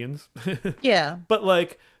 Canadians. Yeah. But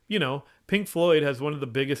like, Pink Floyd has one of the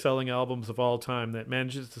biggest selling albums of all time that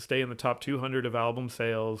manages to stay in the top 200 of album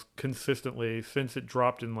sales consistently since it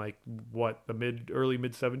dropped in like the early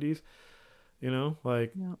mid 70s. Who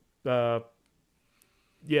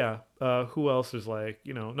else is like,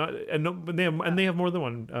 they have more than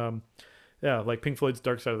one. Like Pink Floyd's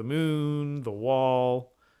Dark Side of the Moon, The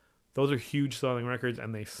Wall. Those are huge selling records,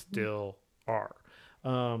 and they still are.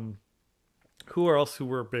 Who else who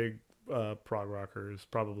were big prog rockers?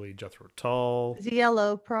 Probably Jethro Tull. Is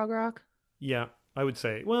ELO prog rock? Yeah, I would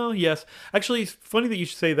say. Well, yes. Actually, it's funny that you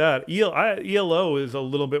should say that. ELO is a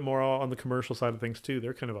little bit more on the commercial side of things too.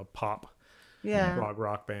 They're kind of a pop prog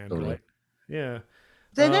rock band. Totally. Right? Yeah.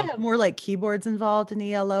 Do they have more like keyboards involved in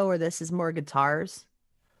ELO, or this is more guitars?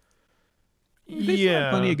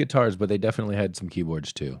 Plenty of guitars, but they definitely had some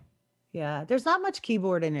keyboards too. Yeah, there's not much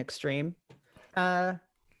keyboard in Extreme. Uh,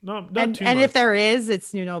 Not and too and much. if there is,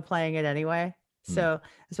 it's Nuno playing it anyway. So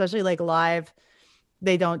especially like live,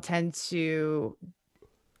 they don't tend to.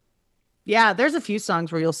 Yeah, there's a few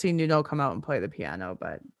songs where you'll see Nuno come out and play the piano,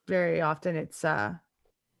 but very often it's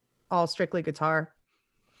all strictly guitar.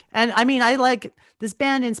 And I mean, I like this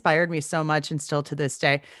band inspired me so much, and still to this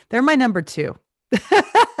day, they're my number two.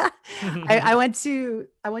 I went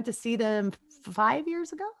to see them 5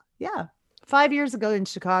 years ago. Yeah, 5 years ago in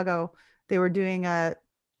Chicago. They were doing a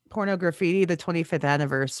Porno Graffiti, the 25th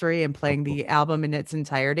anniversary, and playing the album in its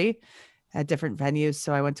entirety at different venues.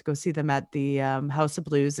 So I went to go see them at the House of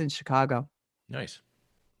Blues in Chicago. Nice.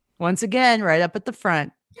 Once again, right up at the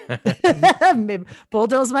front. Maybe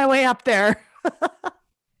bulldoze my way up there.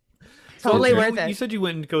 Totally So worth you it. said you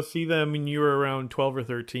went and go see them and you were around 12 or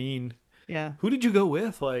 13. Yeah. Who did you go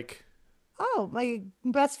with? Like, Oh, my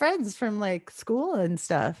best friends from like school and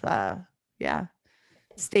stuff. Yeah.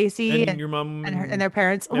 Stacy and your mom and their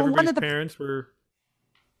parents. Well, everybody's one of the parents were.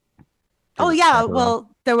 Oh was a yeah, chaperone.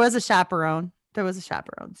 well, there was a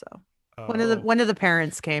chaperone. So Oh. one of the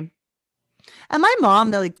parents came. And my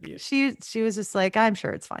mom, like Yeah. she was just like, I'm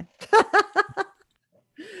sure it's fine.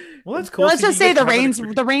 Well, that's cool. Let's So just you say get to the have that reins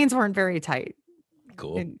experience- weren't very tight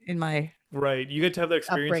Cool. in my Right, you get to have that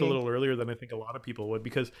experience upbringing. a little earlier than I think a lot of people would,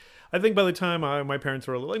 because I think by the time my parents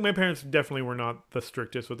were like, my parents definitely were not the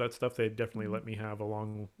strictest with that stuff. They definitely let me have a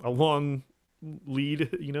long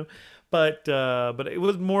lead, you know, but it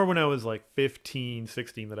was more when I was like 15,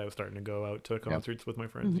 16 that I was starting to go out to concerts with my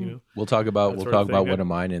friends, you know. We'll talk about That sort of thing. one of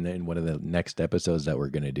mine in one of the next episodes that we're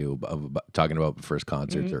gonna do about talking about first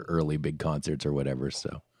concerts or early big concerts or whatever.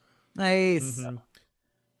 So nice. Mhm.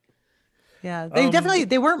 Yeah, they Um, definitely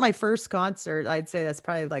they weren't my first concert. I'd say that's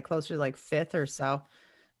probably like closer to like fifth or so.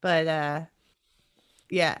 But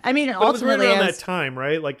yeah, I mean, But it was right ultimately, around that time,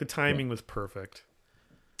 right? Like the timing was perfect.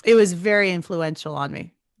 it was very influential on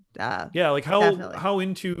me. Yeah, like Definitely. how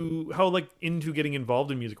into getting involved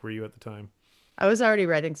in music were you at the time? I was already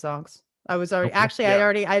writing songs. I was already actually Yeah.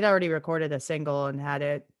 I'd already recorded a single and had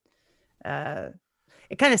it.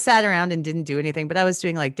 It kind of sat around and didn't do anything, but I was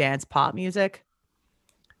doing like dance pop music.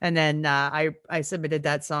 And then I submitted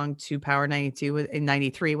that song to Power 92 in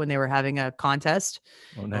 93 when they were having a contest.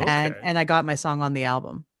 oh, nice. Okay. And I got my song on the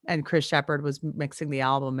album. And Chris Shepard was mixing the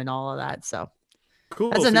album and all of that. So Cool.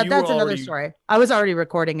 that's so another you that's were another already- story. I was already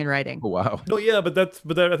recording and writing. Oh, wow. No, yeah, but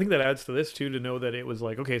I think that adds to this too, to know that it was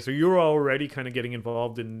like, okay, so you were already kind of getting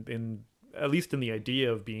involved in at least in the idea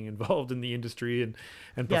of being involved in the industry and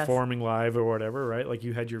Yes. performing live or whatever, right? Like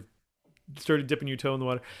you had started dipping your toe in the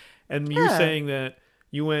water, and you Yeah. saying that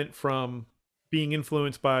you went from being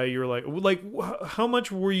influenced by how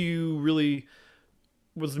much were you really,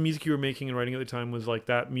 was the music you were making and writing at the time, was like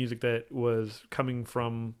that music that was coming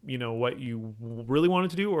from, you know, what you really wanted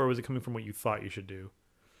to do, or was it coming from what you thought you should do?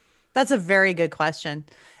 That's a very good question.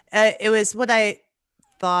 It was what I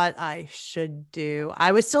thought I should do.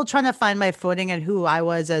 I was still trying to find my footing and who I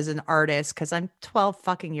was as an artist because I'm 12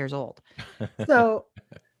 fucking years old. So,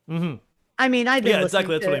 Hmm. I mean, I've been Yeah, listening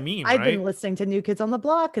exactly. That's what I mean, I've been right? listening to New Kids on the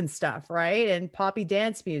Block and stuff, right? And poppy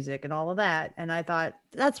dance music and all of that. And I thought,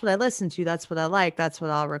 that's what I listen to. That's what I like. That's what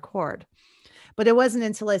I'll record. But it wasn't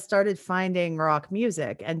until I started finding rock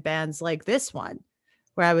music and bands like this one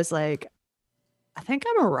where I was like, I think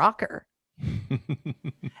I'm a rocker.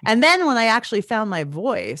 And then when I actually found my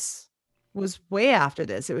voice was way after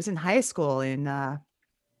this. It was in high school,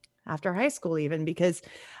 after high school even, because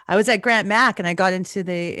I was at Grant Mac and I got into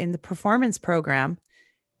the performance program,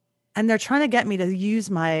 and they're trying to get me to use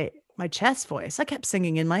my chest voice. I kept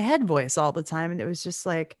singing in my head voice all the time, and it was just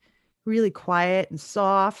like really quiet and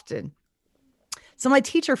soft. And so my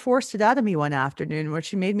teacher forced it out of me one afternoon where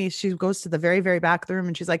she goes to the very, very back of the room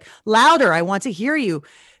and she's like, louder, I want to hear you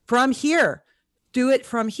from here. Do it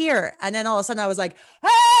from here. And then all of a sudden I was like,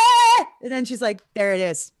 ah! And then she's like, there it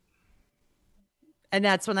is. And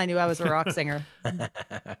that's when I knew I was a rock singer.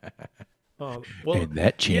 Oh, well, And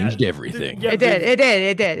that changed everything. yeah, It did.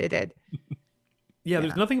 It did. Yeah,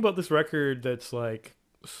 there's nothing about this record that's like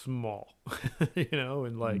small, you know,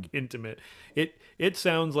 and like intimate. It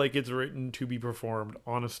sounds like it's written to be performed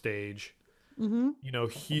on a stage, Mhm. you know,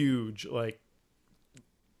 huge. Like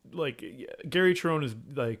Gary Cherone is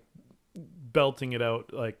like belting it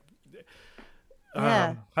out. Like,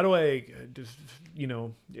 Yeah. how do I just, you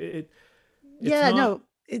know, it's Yeah, not- no,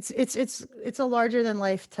 it's a larger than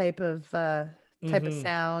life type of Mhm.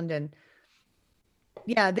 sound. And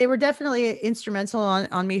yeah, they were definitely instrumental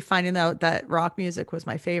on me finding out that rock music was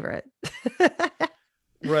my favorite.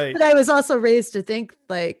 right. But I was also raised to think,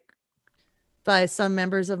 like, by some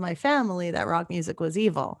members of my family, that rock music was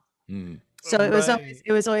evil. So it was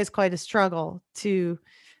Right. always quite a struggle to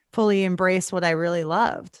fully embrace what I really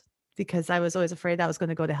loved because I was always afraid I was going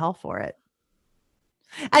to go to hell for it.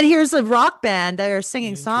 And here's a rock band that are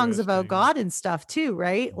singing songs about Interesting. God and stuff too,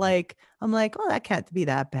 right? Like I'm like, oh, that can't be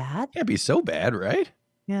that bad. Can't be so bad, right?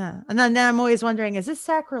 Yeah. And then I'm always wondering, is this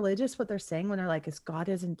sacrilegious what they're saying when they're like, is God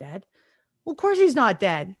isn't dead? Well, of course he's not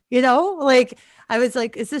dead. You know, like I was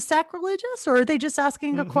like, is this sacrilegious or are they just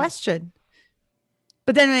asking a question?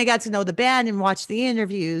 But then when I got to know the band and watch the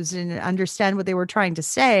interviews and understand what they were trying to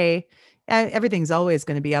say, everything's always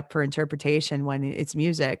going to be up for interpretation when it's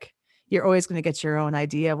music. You're always going to get your own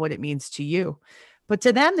idea of what it means to you. But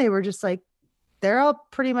to them, they were just like, they're all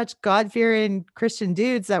pretty much God-fearing Christian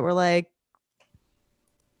dudes that were like,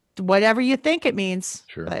 whatever you think it means.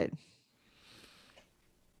 Sure. But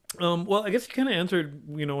Well, I guess you kind of answered,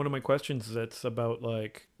 one of my questions that's about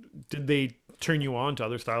like, did they turn you on to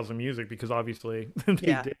other styles of music? Because obviously they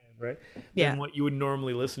Yeah. did, right? Yeah. Than what you would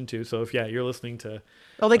normally listen to. So if you're listening to,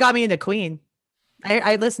 well, they got me into Queen.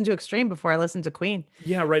 I listened to Extreme before I listened to Queen.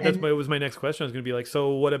 yeah, right. That's And- was my next question. I was going to be like, so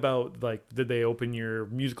what about like, did they open your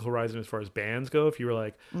musical horizon as far as bands go? If you were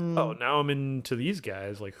like, oh, now I'm into these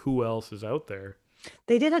guys, like who else is out there?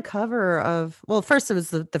 They did a cover of, well, first it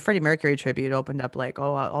was the Freddie Mercury tribute opened up like,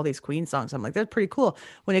 oh, all these Queen songs. I'm like, that's pretty cool.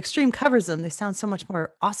 When Extreme covers them, they sound so much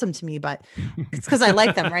more awesome to me, but it's because I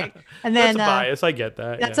like them, right? And then That's a bias. I get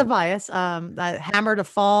that. that's yeah. a bias. That Hammer to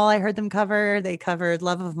Fall, I heard them cover. They covered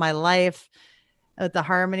Love of My Life with the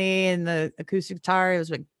harmony and the acoustic guitar. It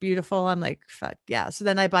was like beautiful. I'm like, fuck yeah. So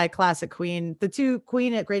then I buy classic Queen, the two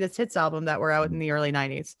Queen at Greatest Hits album that were out in the early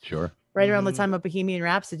 90s. Sure. Right around the time of Bohemian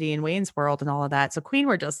Rhapsody and Wayne's World and all of that. So Queen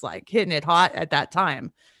were just like hitting it hot at that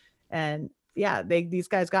time. And yeah, these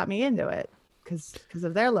guys got me into it because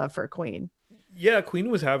of their love for Queen. Yeah,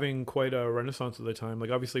 Queen was having quite a renaissance at the time.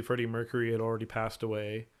 Like obviously Freddie Mercury had already passed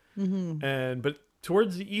away. But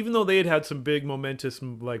even though they had some big momentous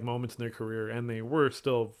like moments in their career and they were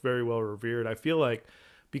still very well revered, I feel like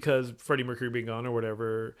because Freddie Mercury being gone or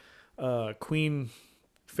whatever, Queen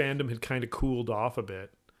fandom had kind of cooled off a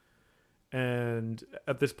bit. And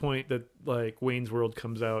at this point that like Wayne's World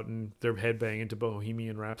comes out and they're headbanging into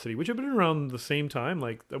Bohemian Rhapsody, which had been around the same time.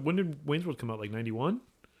 Like when did Wayne's World come out? Like 91?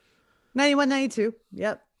 91, 92.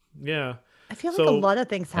 Yep. Yeah. I feel like So- a lot of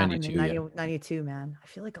things happened 92, in 90, yeah. 92, man. I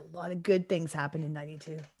feel like a lot of good things happened in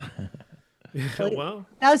 92. Well,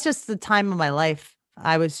 That was just the time of my life.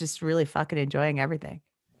 I was just really fucking enjoying everything.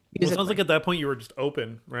 Well, it sounds like at that point you were just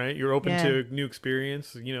open, right? You're open Yeah. to new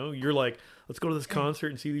experience. You're like, let's go to this concert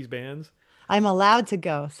and see these bands. I'm allowed to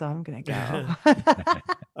go, so I'm gonna go.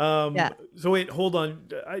 Yeah. So wait, hold on.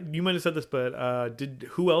 You might have said this, but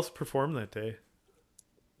who else perform that day?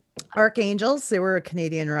 Archangels, they were a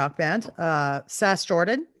Canadian rock band. Sass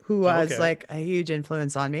Jordan, who was Okay. like a huge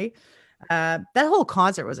influence on me. That whole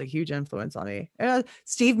concert was a huge influence on me.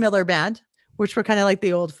 Steve Miller Band, which were kind of like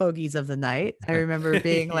the old fogies of the night. I remember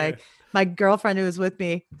being Yeah. like, my girlfriend who was with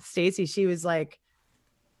me, Stacy, she was like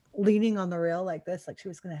leaning on the rail like this, like she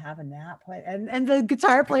was gonna have a nap. And the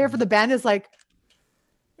guitar player for the band is like,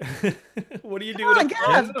 What are you come on, doing? get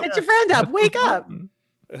up, get your friend up, wake up.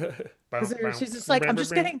 She's just like, I'm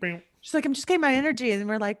just getting my energy. And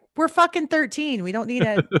we're like, we're fucking 13. We don't need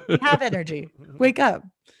we have energy. Wake up.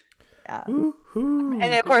 Yeah.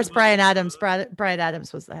 And of course, Brian Adams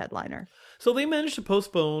was the headliner. So they managed to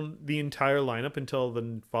postpone the entire lineup until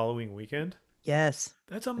the following weekend. Yes.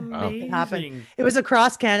 That's It amazing. happened. It was a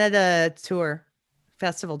cross Canada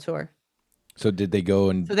festival tour. So did they go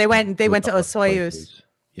and So they went to look up Osoyoos, places?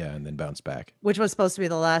 Yeah, and then bounce back. which was supposed to be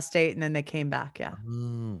the last date. And then they came back. Yeah.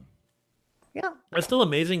 Yeah. It's still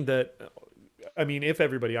amazing that, I mean, if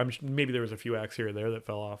everybody, maybe there was a few acts here or there that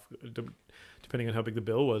fell off, depending on how big the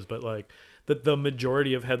bill was, but like that the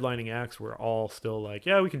majority of headlining acts were all still like,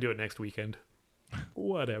 yeah, we can do it next weekend.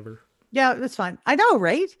 Whatever. Yeah, that's fine. I know,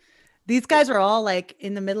 right? These guys were all like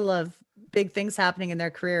in the middle of big things happening in their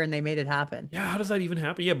career and they made it happen. Yeah, how does that even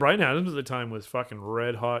happen? Yeah, Brian Adams at the time was fucking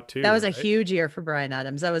red hot too. That was a right? huge year for Brian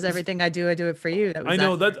Adams. That was everything I do it for you. That was I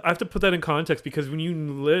know that that I have to put that in context because when you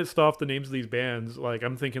list off the names of these bands, like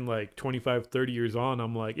I'm thinking like 25, 30 years on,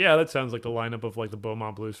 I'm like, yeah, that sounds like the lineup of like the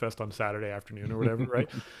Beaumont Blues Fest on Saturday afternoon or whatever, right?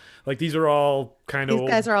 Like these are all kind of These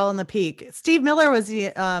guys are all in the peak. Steve Miller was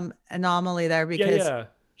the anomaly there because yeah.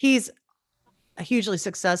 he's a hugely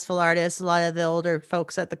successful artist. A lot of the older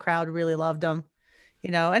folks at the crowd really loved him,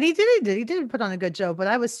 and he did put on a good show, but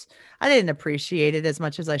I didn't appreciate it as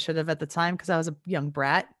much as I should have at the time because I was a young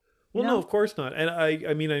brat. Well, know? no, of course not. And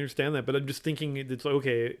I mean, I understand that, but I'm just thinking it's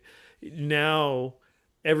okay. Now,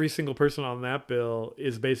 every single person on that bill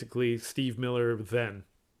is basically Steve Miller then,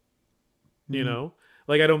 you know?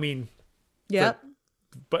 Like I don't mean, Yep.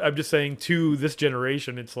 but I'm just saying to this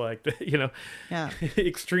generation, it's like Yeah.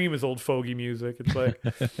 Extreme is old fogey music. It's like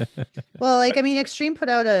Well, like I mean, Extreme put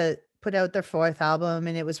out their fourth album,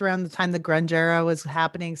 and it was around the time the grunge era was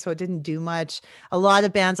happening, so it didn't do much. A lot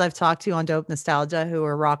of bands I've talked to on Dope Nostalgia, who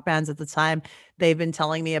were rock bands at the time, they've been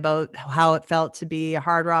telling me about how it felt to be a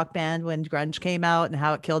hard rock band when grunge came out and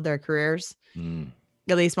how it killed their careers,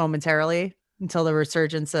 at least momentarily, until the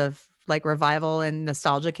resurgence of like revival and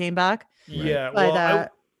nostalgia came back. yeah. But, Well,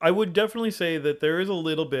 I would definitely say that there is a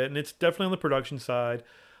little bit, and it's definitely on the production side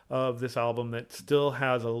of this album that still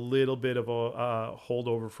has a little bit of a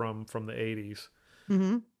holdover from the 80s.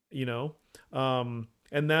 Mm-hmm. You know,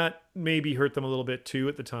 and that maybe hurt them a little bit too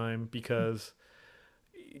at the time because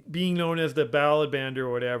being known as the ballad band or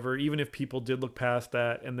whatever, even if people did look past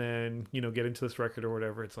that and then get into this record or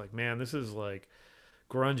whatever, it's like, man, this is like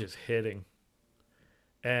grunge is hitting,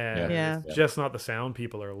 and Yeah. it's just not the sound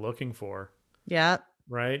people are looking for, Yeah.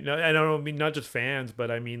 right? No, I don't mean not just fans,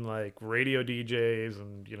 but I mean like radio DJs,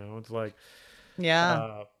 and it's like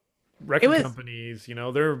Yeah. record companies,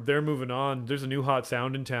 they're moving on. There's a new hot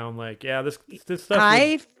sound in town. Like, yeah, this stuff.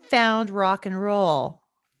 I found rock and roll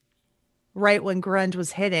right when grunge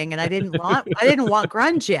was hitting, and I didn't want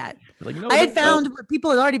grunge yet. Like, no, I had no. found what people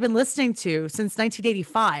had already been listening to since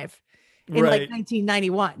 1985 in like Right.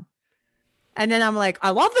 1991. And then I'm like, I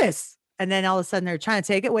love this. And then all of a sudden they're trying to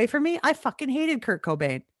take it away from me. I fucking hated Kurt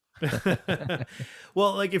Cobain.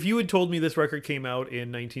 Well, like if you had told me this record came out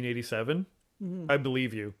in 1987, I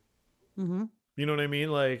believe you. Mm-hmm. You know what I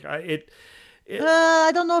mean? Like I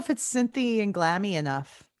don't know if it's synthy and glammy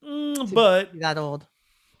enough. but Be that old.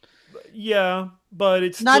 yeah, but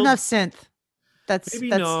it's Not still, enough synth. That's maybe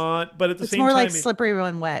not. But at the It's same more time, like slippery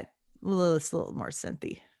when wet. It's a little more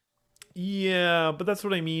synthy. yeah, but that's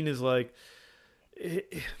what I mean is like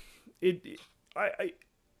it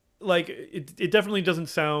definitely doesn't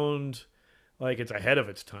sound like it's ahead of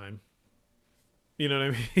its time. You know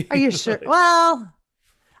what I mean? Are you sure? Well,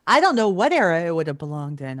 I don't know what era it would have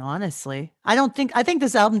belonged in, honestly. I think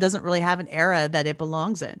this album doesn't really have an era that it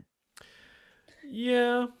belongs in.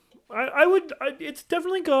 Yeah, it's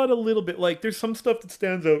definitely got a little bit, like, there's some stuff that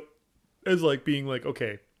stands out as, like, being, like,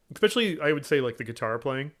 okay. Especially, I would say, like, the guitar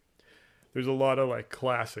playing. There's a lot of, like,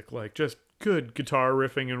 classic, like, just good guitar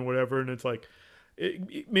riffing and whatever, and it's, like,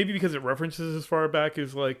 maybe because it references as far back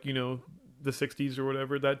as, like, the 60s or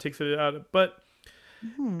whatever, that takes it out. But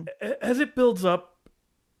as it builds up,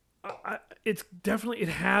 it's definitely, it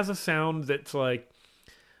has a sound that's, like,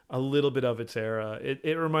 a little bit of its era.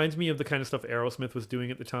 It reminds me of the kind of stuff Aerosmith was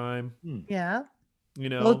doing at the time. Yeah. You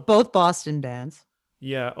know, Both Boston bands.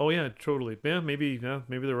 yeah. Oh yeah, totally. Yeah, maybe they're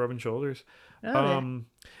rubbing shoulders. Oh,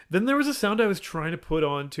 Then there was a sound I was trying to put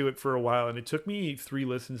onto it for a while, and it took me 3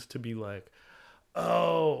 listens to be like,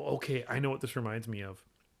 oh, okay, I know what this reminds me of.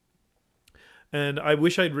 And I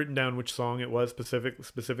wish I'd written down which song it was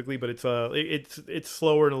specifically, but it's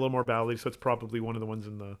slower and a little more ballady, so it's probably one of the ones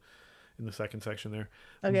in the second section there.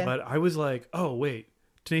 Okay. But I was like, oh wait,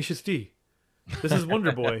 Tenacious D. This is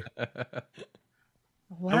Wonder Boy.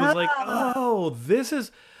 wow. I was like, oh, this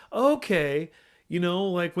is okay.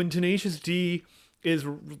 Like when Tenacious D is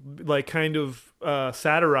like kind of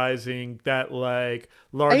satirizing that like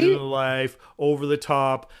larger than life, over the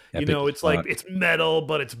top. Epic It's fun. like it's metal,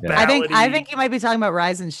 but it's I ballady. think you might be talking about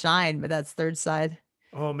Rise and Shine, but that's Third Side.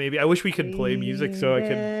 Oh, maybe I wish we could play music so I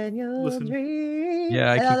could listen.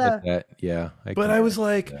 Yeah, I can get that. Yeah. But I was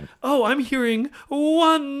like, oh, I'm hearing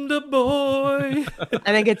Wonder Boy.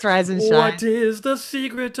 I think it's Rise and Shine. What is the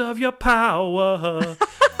secret of your power?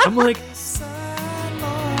 I'm like,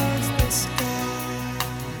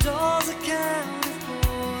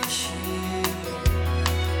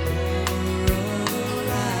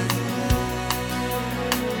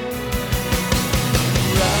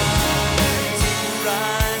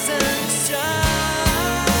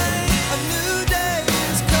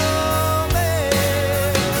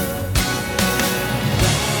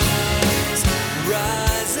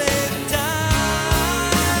 Rise and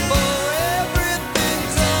die, for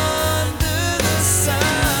everything's under the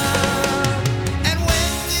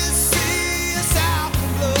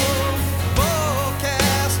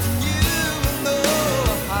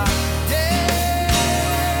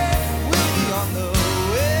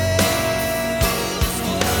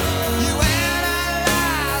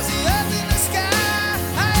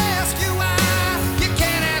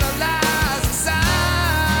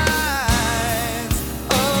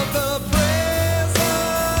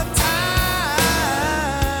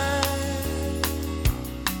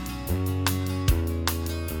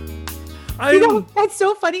know, that's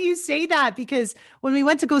so funny you say that, because when we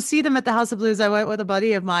went to go see them at the House of Blues, I went with a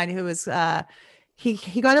buddy of mine who was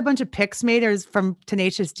he got a bunch of picks made from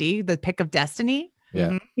Tenacious D, the pick of destiny.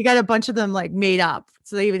 Yeah. He got a bunch of them like made up.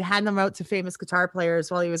 So they even had them out to famous guitar players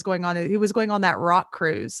while he was going on that rock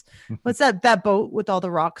cruise. What's that boat with all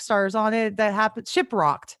the rock stars on it that happened?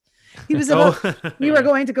 Shipwrecked. He was we were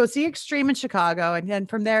going to go see Extreme in Chicago, and then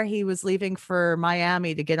from there he was leaving for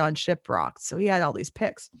Miami to get on Shipwrecked. So he had all these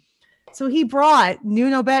picks. So he brought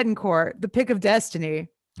Nuno Betancourt, the pick of destiny.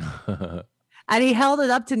 And he held it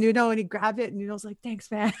up to Nuno and he grabbed it. And Nuno's like, thanks,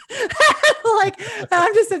 man. Like, and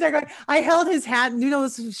I'm just sitting there going, I held his hand. Nuno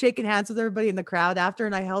was shaking hands with everybody in the crowd after,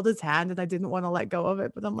 and I held his hand and I didn't want to let go of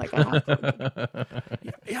it. But I'm like, I have to.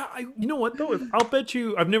 Yeah, you know what though? I'll bet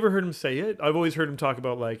you. I've never heard him say it. I've always heard him talk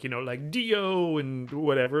about like like Dio and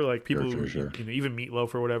whatever. Like people, Sure. Even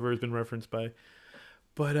Meatloaf or whatever has been referenced by.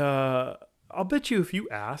 But I'll bet you if you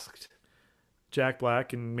asked Jack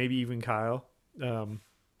Black and maybe even Kyle,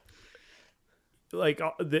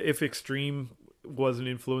 if Extreme was an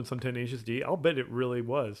influence on Tenacious D, I'll bet it really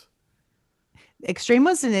was. Extreme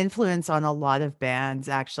was an influence on a lot of bands,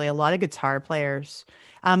 actually, a lot of guitar players.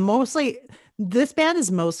 Mostly, this band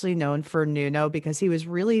is mostly known for Nuno because he was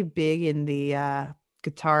really big in the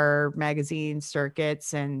guitar magazine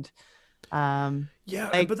circuits, and but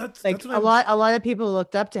that's like what a lot of people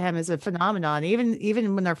looked up to him as a phenomenon.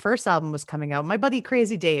 Even when their first album was coming out, my buddy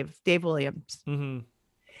Crazy Dave Williams,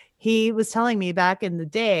 he was telling me back in the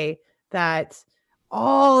day that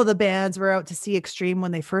all the bands were out to see Extreme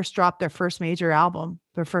when they first dropped their first major album,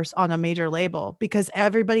 their first on a major label, because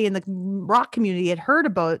everybody in the rock community had heard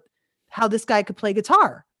about how this guy could play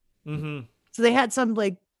guitar. So they had some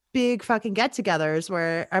like big fucking get-togethers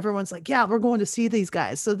where everyone's like, yeah, we're going to see these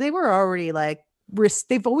guys. So they were already like,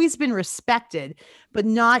 they've always been respected, but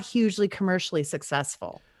not hugely commercially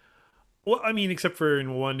successful. Well, I mean, except for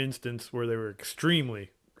in one instance where they were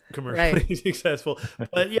extremely commercially successful.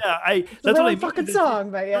 But yeah, that's what I fucking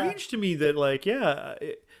song, but yeah. Strange to me that like,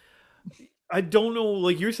 I don't know,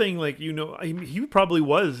 like you're saying, like, he probably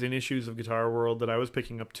was in issues of Guitar World that I was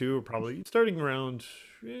picking up too, or probably starting around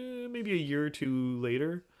maybe a year or two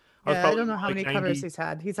later. I don't know how many covers he's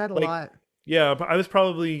had. He's had a lot. Yeah, but I was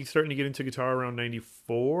probably starting to get into guitar around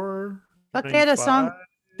 94. But they had a song.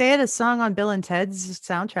 They had a song on Bill and Ted's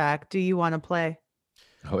soundtrack. Do You Want to Play?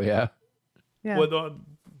 Oh yeah. Yeah. What,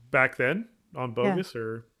 back then on Bogus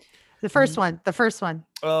or the first one? The first one.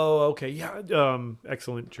 Oh, okay. Yeah.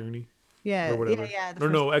 Excellent Journey. Yeah. Or whatever. Yeah. Or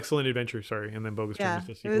no, Excellent Adventure. Sorry, and then Bogus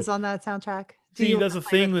Journey. Yeah. It was on that soundtrack. See, that's the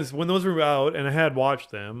thing was when those were out and I had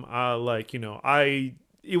watched them.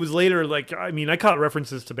 It was later, like, I mean, I caught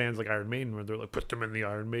references to bands like Iron Maiden where they're like, put them in the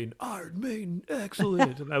Iron Maiden,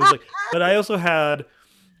 excellent. And I was like, but I also had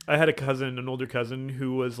a cousin, an older cousin,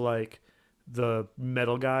 who was like the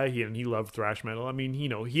metal guy. He loved thrash metal. I mean,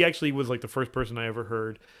 he actually was like the first person I ever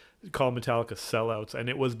heard call Metallica sellouts, and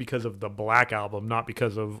it was because of the Black Album, not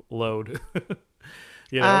because of Load.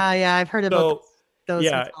 Yeah, I've heard about those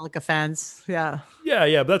Metallica fans. Yeah,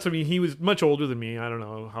 but that's what I mean. He was much older than me. I don't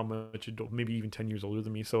know how much, maybe even 10 years older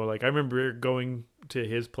than me. So like I remember going to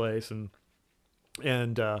his place and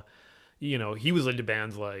he was into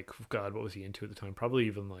bands like, God, what was he into at the time? Probably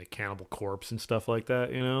even like Cannibal Corpse and stuff like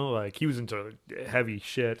that. Like he was into heavy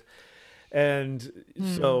shit, and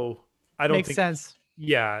so I don't makes sense.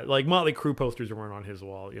 Yeah, like Motley Crue posters weren't on his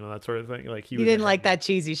wall, that sort of thing. Like he didn't like that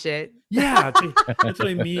cheesy shit. Yeah, that's what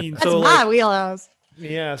I mean. That's my wheelhouse.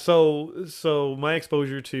 Yeah, so my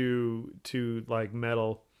exposure to like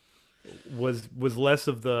metal was less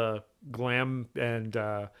of the glam and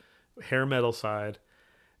hair metal side,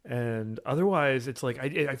 and otherwise it's like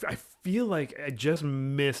I feel like I just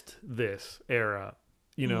missed this era,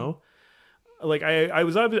 Like I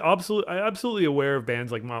was absolutely aware of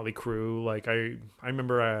bands like Motley Crue. Like I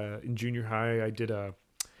remember in junior high I did a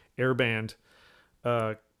air band,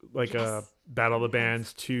 a battle of the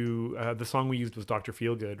bands to the song we used was Dr.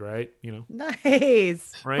 Feelgood, right?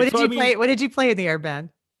 Nice. Right. What did you play? What did you play in the air band?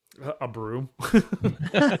 A broom.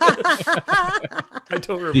 I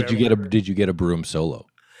don't remember. Did you get a broom solo?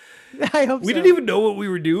 I hope we didn't even know what we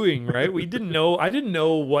were doing, right? We didn't know. I didn't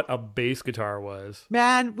know what a bass guitar was.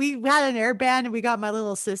 Man, we had an air band and we got my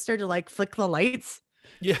little sister to like flick the lights.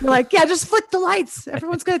 Yeah. We're like, yeah, just flick the lights.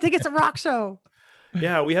 Everyone's going to think it's a rock show.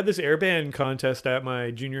 Yeah, we had this air band contest at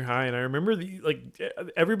my junior high, and I remember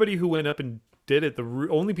everybody who went up and did it.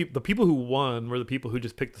 The people who won were the people who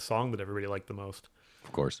just picked the song that everybody liked the most.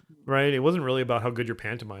 Of course, right? It wasn't really about how good your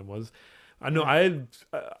pantomime was. I know. I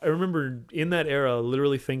remember in that era,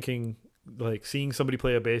 literally thinking, like, seeing somebody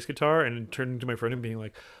play a bass guitar and turning to my friend and being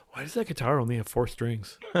like, Why does that guitar only have 4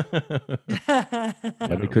 strings? But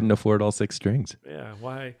they couldn't afford all 6 strings. Yeah,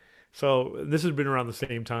 why? So this has been around the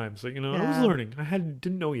same time. So I was Yeah. learning.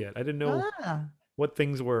 Didn't know yet. I didn't know Ah. what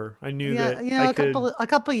things were. I knew Yeah, that you know, I a could.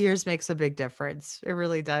 couple years makes a big difference. It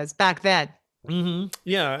really does. Back then, Yeah, now and a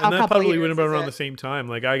that couple probably would have years been is around a the same time.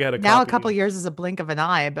 Like I got a now a copy. couple years is a blink of an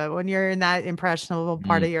eye, but when you're in that impressionable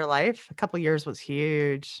part Mm. of your life, a couple years was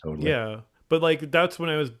huge. Totally. Yeah, but like that's when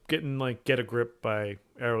I was getting like Get a Grip by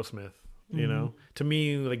Aerosmith. To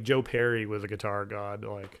me, like Joe Perry was a guitar god.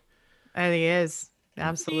 Like, And he is.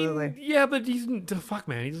 Absolutely. yeah, but he's the fuck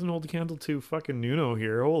man. He doesn't hold the candle to fucking Nuno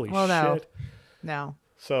here. Holy Well, no. shit. No.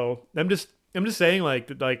 So I'm just saying like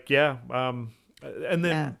yeah. And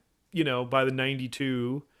then by the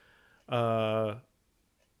 '92, I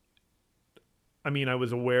mean I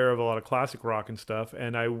was aware of a lot of classic rock and stuff,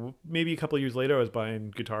 and maybe a couple of years later I was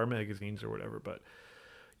buying guitar magazines or whatever, but.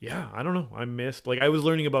 Yeah, I don't know. I missed I was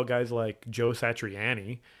learning about guys like Joe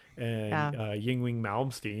Satriani and Yngwie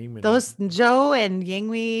Malmsteen. And, Those Joe and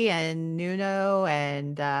Yingwi and Nuno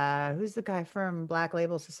and who's the guy from Black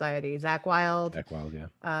Label Society? Zach Wild. Zach Wild,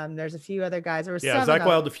 yeah. There's a few other guys. There were yeah, seven Zach of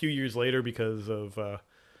Wild a them. few years later because of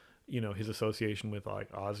his association with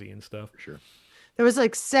like Ozzy and stuff. Sure. There was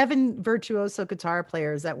like 7 virtuoso guitar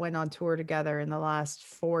players that went on tour together in the last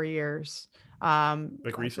 4 years.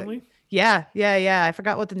 Like recently? Yeah. I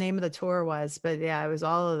forgot what the name of the tour was, but yeah, it was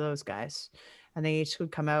all of those guys. And they each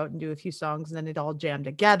would come out and do a few songs and then they'd all jam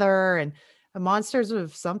together and Monsters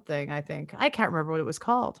of something, I think. I can't remember what it was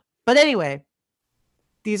called. But anyway,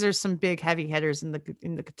 these are some big heavy hitters in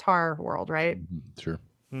the guitar world, right? Sure.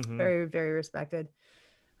 Mm-hmm. Very, very respected.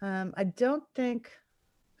 I don't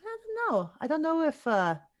know. I don't know if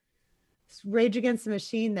Rage Against the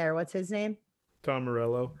Machine there, what's his name? Tom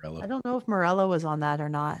Morello. I don't know if Morello was on that or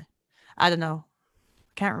not. I don't know.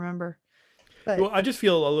 Can't remember. But Well, I just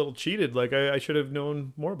feel a little cheated. Like I should have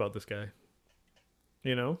known more about this guy.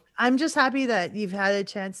 I'm just happy that you've had a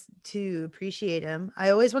chance to appreciate him. I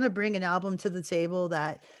always want to bring an album to the table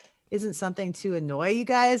that isn't something to annoy you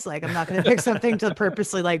guys. Like I'm not going to pick something to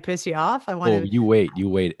purposely like piss you off. I want Oh, to. you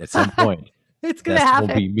wait. At some point, It's going to that's happen.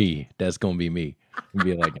 gonna be me. That's gonna be me. And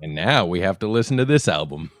be like, and now we have to listen to this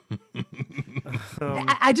album.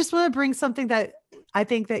 I just want to bring something that I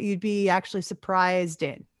think that you'd be actually surprised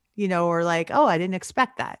in, or like, oh, I didn't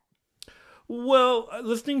expect that. Well,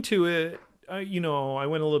 listening to it, I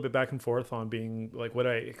went a little bit back and forth on being like what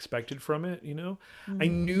I expected from it. I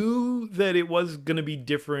knew that it was going to be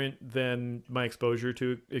different than my exposure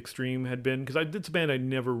to Extreme had been because it's a band I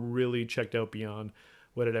never really checked out beyond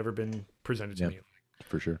what had ever been presented to me.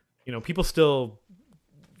 For sure. People still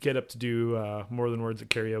get up to do More Than Words at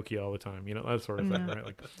karaoke all the time. That sort of thing, right?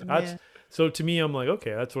 Like that's so to me, I'm like,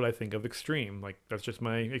 okay, that's what I think of Extreme. Like that's just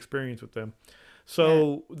my experience with them.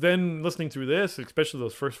 So then listening through this, especially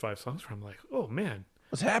those first 5 songs, where I'm like, oh man,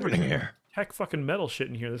 What's happening here? heck fucking metal shit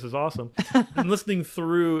in here. This is awesome. And listening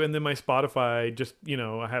through, and then my Spotify just,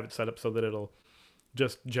 I have it set up so that it'll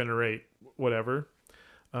just generate whatever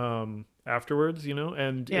afterwards,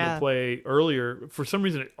 and it'll play earlier. For some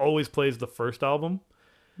reason, it always plays the first album.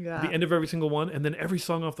 Yeah. The end of every single one, and then every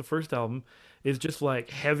song off the first album is just like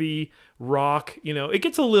heavy rock. It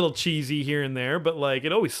gets a little cheesy here and there, but like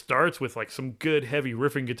it always starts with like some good heavy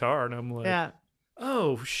riffing guitar, and I'm like,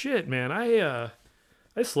 oh shit, man, I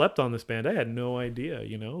slept on this band. I had no idea,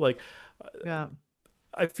 like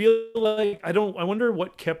I feel like I wonder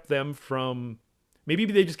what kept them from. Maybe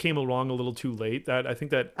they just came along a little too late. I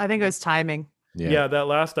think it was timing. Yeah,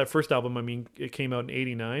 that first album. I mean, it came out in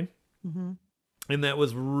 '89. Mm-hmm. And that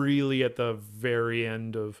was really at the very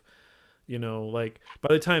end of, like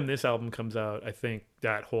by the time this album comes out, I think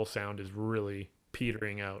that whole sound is really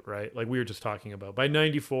petering out, right? Like we were just talking about. By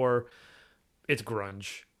 '94, it's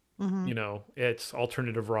grunge. It's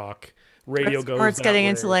alternative rock. Radio goes. Or it's that getting way.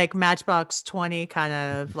 into like Matchbox 20 kind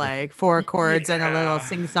of like 4 chords and a little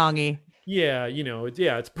sing-songy. Yeah,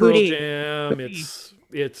 it's Pearl Hootie. Jam.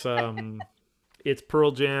 It's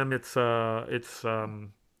Pearl Jam. It's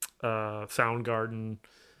Soundgarden.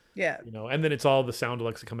 Yeah. And then it's all the sound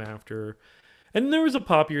elects that come after. And there was a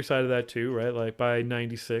poppier side of that too, right? Like by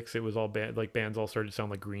 '96, it was all bands all started to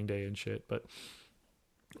sound like Green Day and shit. But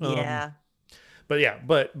but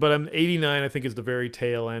I'm '89. I think is the very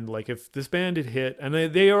tail end. Like if this band had hit, and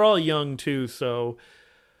they are all young too, so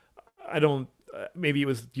I don't. Maybe it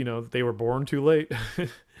was they were born too late.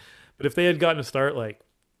 But if they had gotten a start like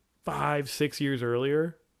 5-6 years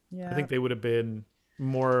earlier, I think they would have been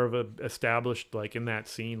more of a established like in that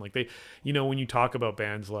scene. Like they, when you talk about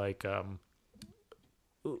bands like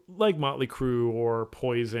like Motley Crue or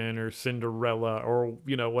Poison or Cinderella or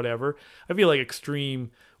whatever. I feel like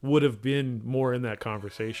Extreme would have been more in that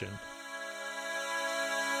conversation.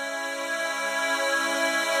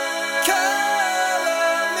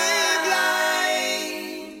 Color me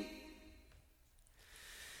blind.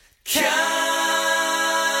 Color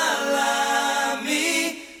me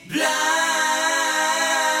blind.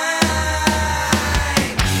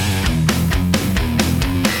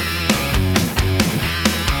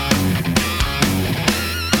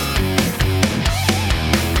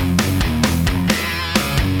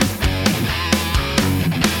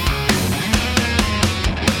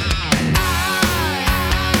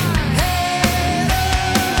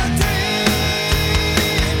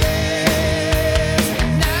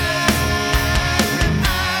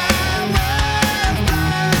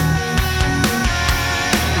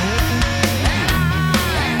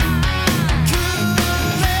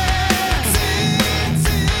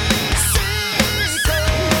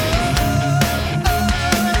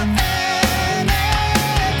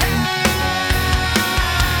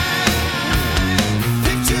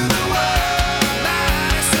 Picture the world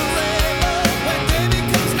minus the rainbow. When day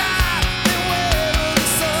becomes night, then we're the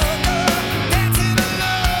circle. Dancing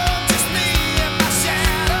alone, just me and my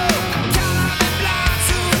shadow. Color me blind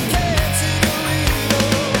so I can't see the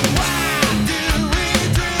riddle. Why do we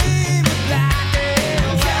dream it black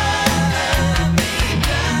and white? Color me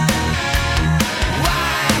blind.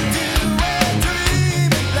 Why do we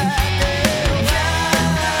dream it black and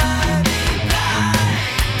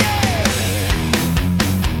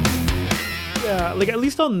Yeah, like at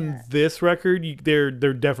least on this record, they're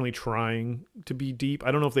definitely trying to be deep.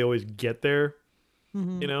 I don't know if they always get there,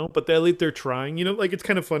 but at least they're trying. Like it's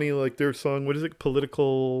kind of funny, like their song, what is it,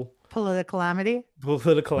 political Calamity.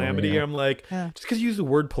 calamity. yeah. I'm like, Yeah. just because you use the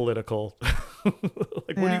word political,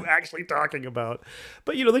 like what are you actually talking about?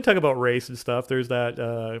 But they talk about race and stuff. There's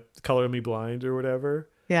that Color Me Blind or whatever.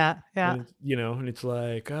 Yeah, yeah. And, and it's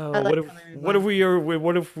like, oh, I like what if Color Me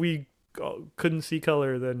what if we couldn't see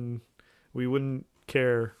color, then we wouldn't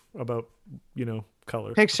care about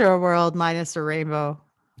color. Picture a world minus a rainbow.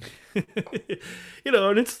 And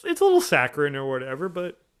it's a little saccharine or whatever,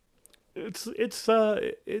 but it's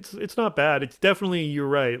not bad. It's definitely, you're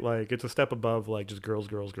right, like it's a step above like just girls.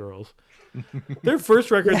 Their first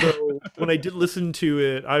record though, when I did listen to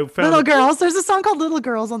it, I found Little Girls. There's a song called Little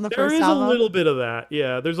Girls on the there first is album. a little bit of that.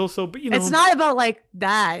 Yeah, there's also, but It's not about like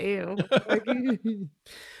that. Ew. Like,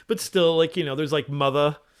 but still, like there's like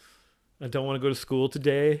Mother. I don't want to go to school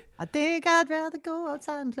today. I think I'd rather go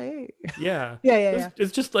outside and play. Yeah. Yeah.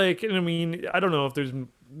 It's just like, I mean, I don't know if there's some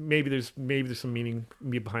meaning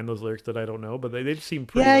behind those lyrics that I don't know, but they just seem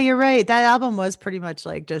pretty. Yeah, you're right. That album was pretty much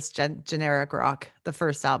like just generic rock, the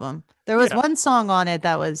first album. There was one song on it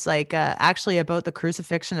that was like actually about the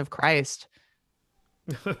crucifixion of Christ,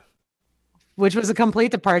 which was a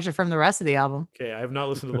complete departure from the rest of the album. Okay, I have not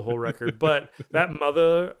listened to the whole record, but that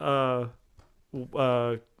Mother,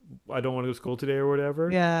 I don't want to go to school today or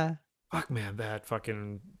whatever. Yeah. Fuck, man, that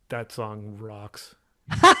song rocks.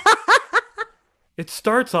 It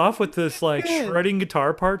starts off with this like shredding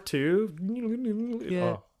guitar part too. Yeah.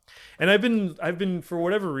 Oh. And I've been for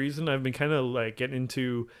whatever reason, I've been kind of like getting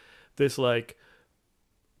into this like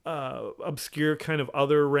obscure kind of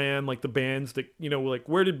other ran, like the bands that like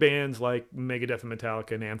where did bands like Megadeth and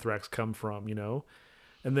Metallica and Anthrax come from,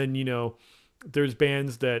 and then there's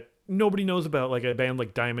bands that nobody knows about, like a band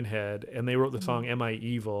like Diamond Head, and they wrote the song Am I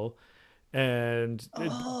Evil, and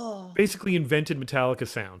it basically invented Metallica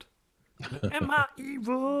sound. Am I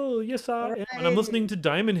evil? Yes, I am. And I'm listening to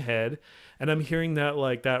Diamond Head, and I'm hearing that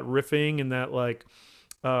like that riffing and that like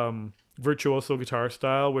virtuoso guitar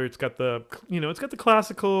style where it's got the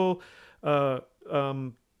classical kind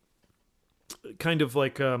of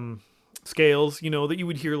like scales, that you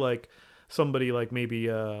would hear like somebody like maybe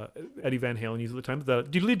Eddie Van Halen used at the time.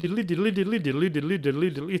 That diddly diddly diddly diddly diddly diddly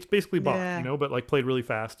diddly diddly. It's basically Bach, but like played really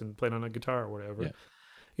fast and played on a guitar or whatever. Yeah.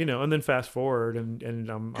 And then fast forward and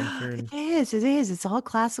I'm hearing It is. It's all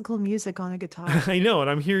classical music on a guitar. I know, and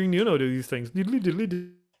I'm hearing do these things diddly diddly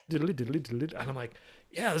diddly diddly diddly, and I'm like,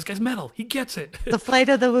 yeah, this guy's metal. He gets it. The Flight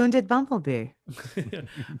of the Wounded Bumblebee.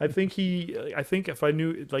 I think if I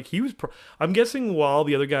knew, like, he was, I'm guessing while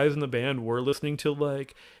the other guys in the band were listening to,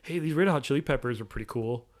 like, hey, these Red Hot Chili Peppers are pretty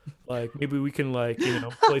cool. Like, maybe we can, like,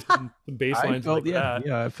 play some bass lines like that.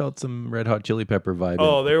 Yeah, I felt some Red Hot Chili Pepper vibe.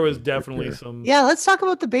 Oh, there was definitely some. Yeah, let's talk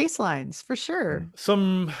about the bass lines for sure.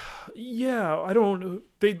 I don't,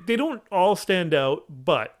 they don't all stand out,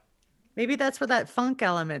 but. Maybe that's where that funk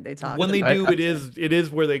element they talk when about. they do, it is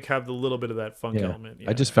where they have the little bit of that funk element. Yeah.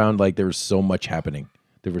 I just found like there was so much happening.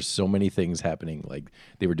 There were so many things happening. Like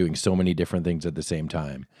they were doing so many different things at the same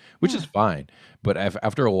time, which is fine. But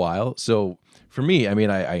after a while, so for me, I mean,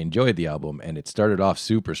 I enjoyed the album and it started off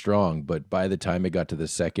super strong. But by the time it got to the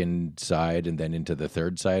second side and then into the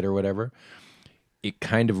third side or whatever, it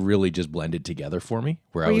kind of really just blended together for me.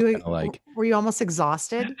 Where I was kind of like, were you almost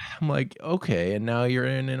exhausted? I'm like, okay, and now you're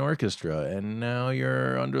in an orchestra, and now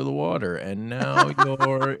you're under the water, and now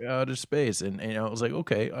you're out of space, and I was like,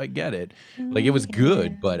 okay, I get it. Like it was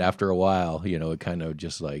good, but after a while, it kind of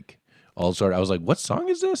just like all started. I was like, what song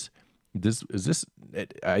is this?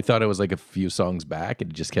 I thought it was like a few songs back,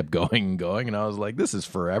 and it just kept going and going, and I was like, this is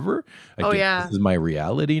forever. I think this is my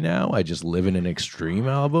reality now. I just live in an extreme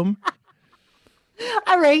album.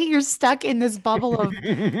 All right, you're stuck in this bubble of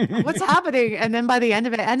what's happening, and then by the end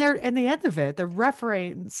of it, they're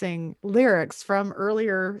referencing lyrics from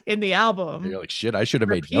earlier in the album. You're like, shit, I should have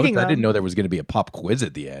made Repeating notes. I didn't them. know there was going to be a pop quiz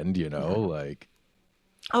at the end. Like.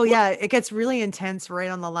 Oh yeah, it gets really intense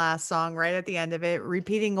right on the last song, right at the end of it,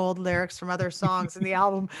 repeating old lyrics from other songs in the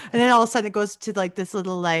album, and then all of a sudden it goes to like this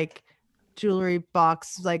little like jewelry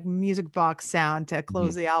box, like music box sound to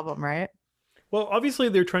close the album, right? Well, obviously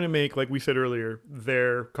they're trying to make, like we said earlier,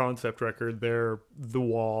 their concept record, their The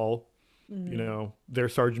Wall, their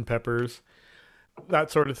Sgt. Pepper's, that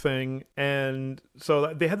sort of thing. And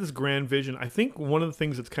so they had this grand vision. I think one of the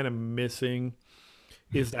things that's kind of missing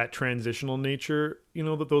is that transitional nature,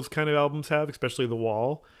 that those kind of albums have, especially The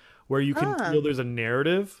Wall, where you can feel there's a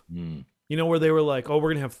narrative, where they were like, oh,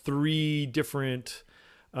 we're going to have 3 different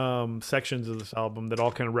sections of this album that all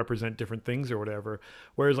kind of represent different things or whatever.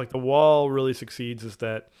 Whereas like The Wall really succeeds is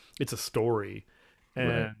that it's a story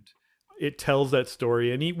and it tells that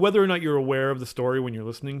story. And whether or not you're aware of the story when you're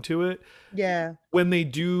listening to it, when they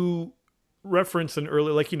do reference an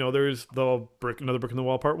early, like, there's another brick in the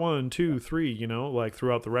wall, part 1, 2, 3, like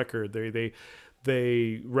throughout the record,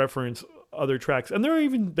 they reference other tracks, and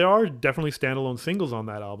there are definitely standalone singles on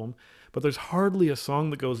that album, but there's hardly a song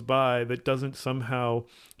that goes by that doesn't somehow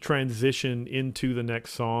transition into the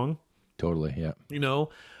next song. Totally, yeah.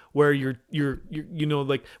 Where you're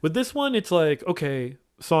like with this one, it's like, okay,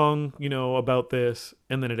 song, about this,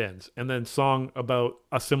 and then it ends, and then song about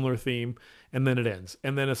a similar theme, and then it ends,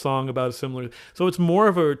 and then a song about a similar. So it's more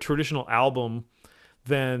of a traditional album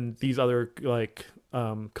than these other like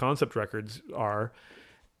concept records are.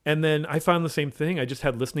 And then I found the same thing. I just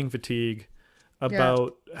had listening fatigue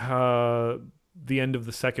about the end of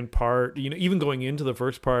the second part, even going into the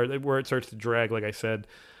first part where it starts to drag, like I said,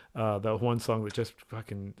 that one song that just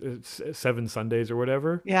fucking 7 Sundays or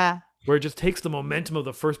whatever. Yeah. Where it just takes the momentum of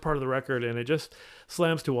the first part of the record and it just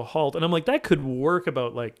slams to a halt. And I'm like, that could work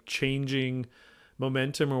about like changing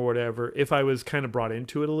momentum or whatever if I was kind of brought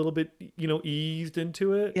into it a little bit, eased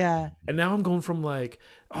into it. Yeah. And now I'm going from like,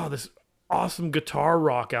 oh, this awesome guitar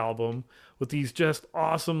rock album with these just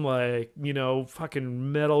awesome, like,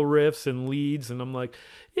 fucking metal riffs and leads. And I'm like,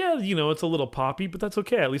 yeah, it's a little poppy, but that's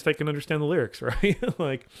okay. At least I can understand the lyrics, right?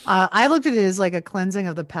 Like, I looked at it as like a cleansing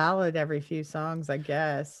of the palate every few songs, I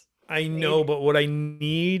guess. I know, but what I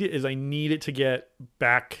need it to get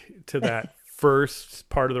back to that first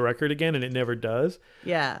part of the record again, and it never does.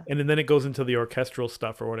 Yeah. And then it goes into the orchestral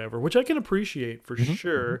stuff or whatever, which I can appreciate for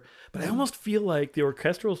sure. But I almost feel like the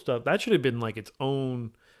orchestral stuff, that should have been like its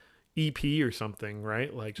own EP or something,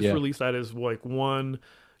 right? Like just release that as like one,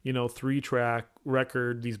 3-track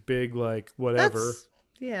record, these big like whatever.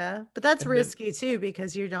 But that's risky too,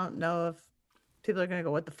 because you don't know if people are gonna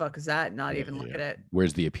go, what the fuck is that? Not even look at it.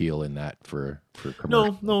 Where's the appeal in that for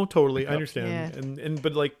commercial? No, totally. I understand. And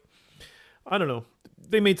but like, I don't know.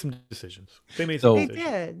 They made some decisions. They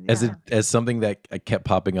did. As something that kept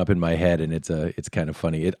popping up in my head, and it's kind of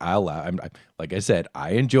funny. Like I said,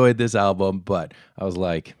 I enjoyed this album, but I was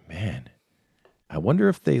like, man, I wonder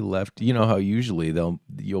if they left. You know how usually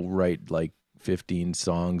you'll write like 15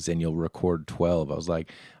 songs and you'll record 12. I was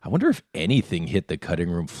like, I wonder if anything hit the cutting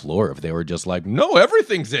room floor, if they were just like, no,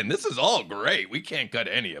 everything's in. This is all great. We can't cut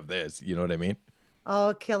any of this. You know what I mean?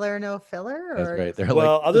 All killer, no filler? That's or... right. They're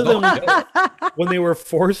well, like, other than when they were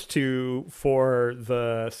forced to for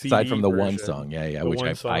the CD aside from the version, one song,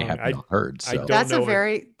 which I haven't heard. So. That's a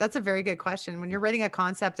very good question. When you're writing a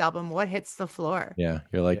concept album, what hits the floor? Yeah,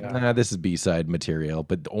 you're like, nah, this is B-side material,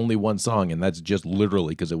 but only one song, and that's just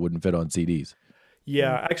literally because it wouldn't fit on CDs.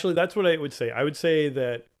 Yeah, actually, that's what I would say. I would say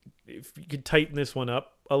that if you could tighten this one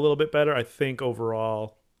up a little bit better, I think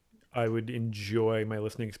overall I would enjoy my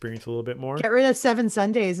listening experience a little bit more. Get rid of 7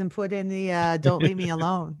 Sundays and put in the Don't Leave Me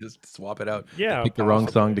Alone. Just swap it out. Yeah, pick the wrong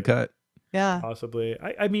song to cut. Yeah, possibly.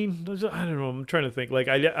 I mean, I don't know. I'm trying to think. Like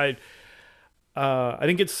I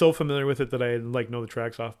didn't get so familiar with it that I like know the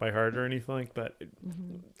tracks off by heart or anything, but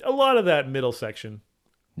a lot of that middle section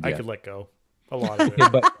I Yeah. could let go. A lot of it. Yeah,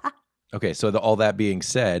 but okay, so all that being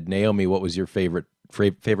said, Naomi, what was your favorite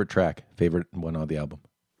track, favorite one on the album?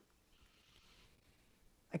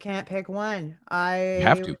 I can't pick one. You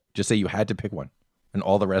have to just say you had to pick one, and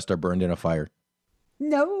all the rest are burned in a fire.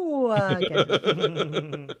 No.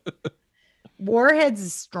 Warheads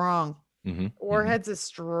is strong. Mm-hmm. Warheads is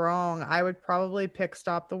strong. I would probably pick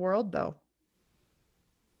Stop the World though.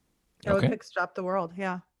 I would Okay. pick Stop the World.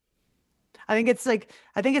 Yeah. I think it's the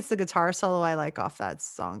guitar solo I like off that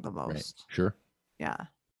song the Right. most. Sure. Yeah.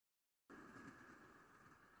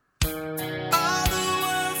 All the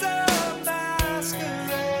world's a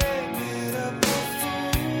masquerade made up of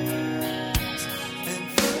fools and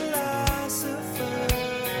philosophers.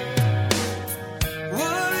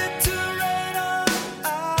 Were it to rain on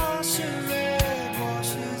our charade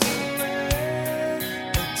washes away,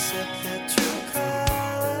 except their true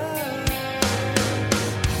colors.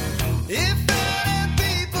 If any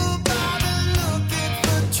people bother looking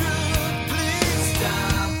for truth, please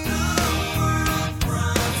stop the world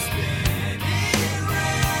from spinning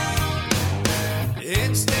round.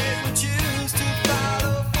 Instead, we choose to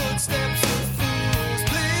follow footsteps of fools.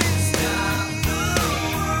 Please stop the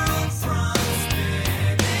world from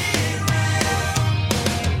spinning round.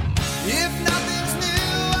 If nothing's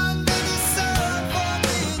new under the sun for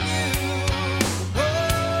me and you,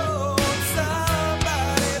 oh,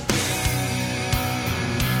 somebody please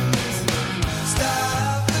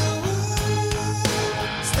stop the world,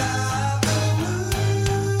 stop the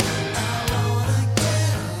world. I wanna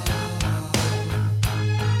get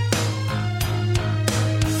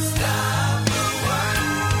stop the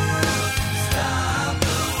world, stop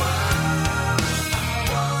the world. I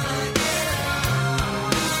wanna get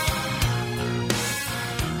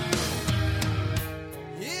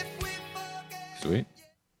if we forget. Sweet.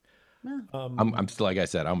 I'm still, like I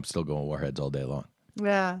said, I'm still going Warheads all day long.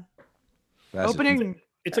 Yeah. That's Opening.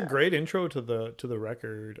 It's a great intro to the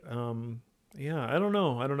record. Yeah, I don't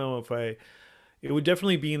know if it would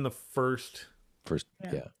definitely be in the first first.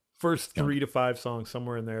 Yeah. 3 to 5 songs,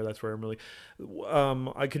 somewhere in there. That's where I'm really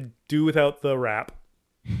I could do without the rap.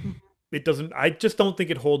 It doesn't, I just don't think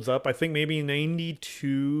it holds up. I think maybe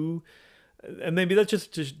 92, and maybe that's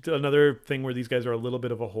just another thing where these guys are a little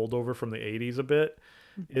bit of a holdover from the 80s a bit,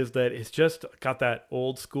 is that it's just got that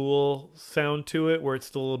old school sound to it where it's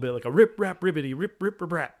still a little bit like a rip rap ribbity rip rip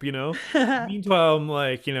rap rap, you know. Meanwhile,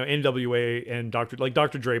 like, you know, NWA and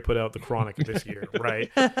Dr. Dre put out the Chronic this year,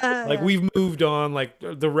 right? Like, we've moved on. Like,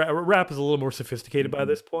 the rap is a little more sophisticated by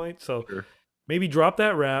this point, so Sure. maybe drop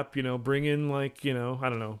that rap, you know, bring in, like, you know, I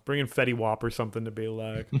don't know, bring in Fetty Wap or something to be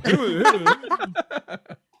like,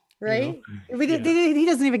 Right? He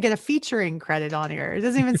doesn't even get a featuring credit on here. It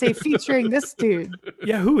doesn't even say featuring this dude.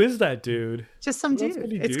 yeah, who is that dude? Just some Who else dude.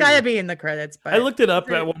 would he It's do? got to be in the credits. But I looked it up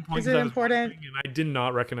is at it- one point. Is as it I was important? watching, and I did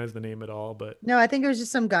not recognize the name at all, but No, I think it was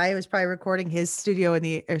just some guy who was probably recording his studio in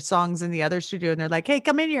the or songs in the other studio, and they're like, "Hey,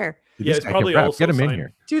 come in here, yeah, This it's guy can probably rap. also Get him in signed-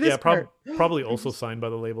 here. do this Yeah, part." probably also signed by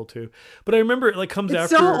the label too. But I remember it like comes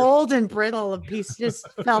It's after. so old and brittle. A piece just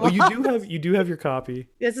fell Oh, off. you do have your copy.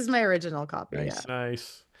 This is my original copy. Nice.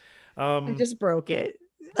 Nice. I just broke it.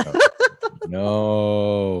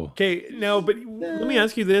 No. Okay, now, but let me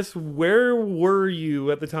ask you this: where were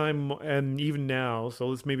you at the time, and even now?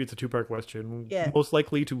 So maybe it's a two-part question. Yeah. Most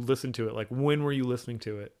likely to listen to it. Like, when were you listening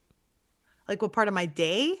to it? Like, what part of my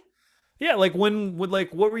day? Yeah, like when would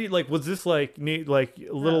like what were you like? Was this like like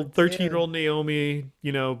a little Oh, dude. 13-year-old Naomi,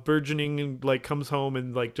 you know, burgeoning and like comes home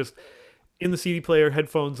and like just in the CD player,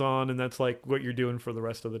 headphones on, and that's like what you're doing for the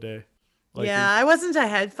rest of the day? Like, Yeah, I wasn't a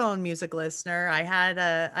headphone music listener.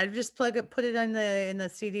 I just put it in the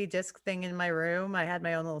CD disc thing in my room. I had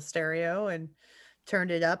my own little stereo and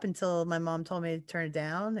turned it up until my mom told me to turn it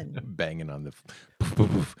down. And Banging on the poof, poof,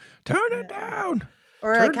 poof. Turn it down.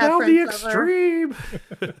 or turn like have down the friends over, extreme.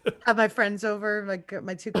 have my friends over, like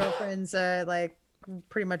my two girlfriends, like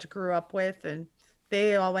pretty much grew up with, and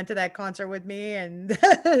they all went to that concert with me, and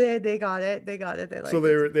they got it. They got it. They liked So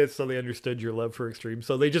it. so they understood your love for extreme.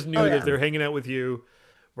 So they just knew Oh, that yeah. if they're hanging out with you,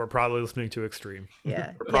 we're probably listening to extreme.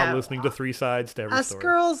 Yeah, We're probably yeah. listening to Three Sides to every Us story.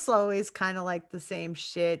 girls always kind of like the same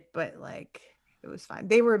shit, but like it was fine.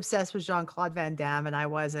 They were obsessed with Jean-Claude Van Damme and I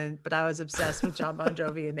wasn't, but I was obsessed with John Bon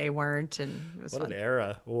Jovi and they weren't, and it was What an fun.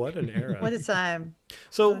 era! What an era! What a time.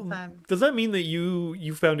 So what a time. does that mean that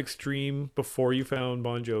you found extreme before you found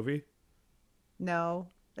Bon Jovi? No,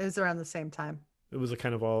 it was around the same time. It was a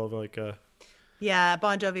kind of all of like a. Yeah,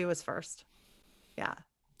 Bon Jovi was first. Yeah.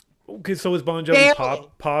 Okay, so was Bon Barely. Jovi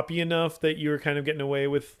poppy enough that you were kind of getting away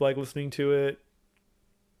with like listening to it?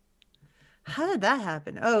 How did that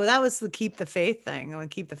happen? Oh, that was the Keep the Faith thing. When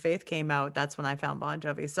Keep the Faith came out, that's when I found Bon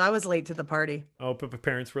Jovi. So I was late to the party. Oh, but my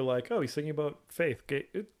parents were like, "Oh, he's singing about faith. Okay,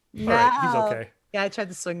 all right, he's No. okay." Yeah, I tried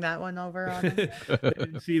to swing that one over on him.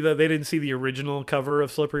 They didn't see the original cover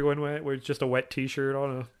of Slippery When Wet, where it's just a wet T-shirt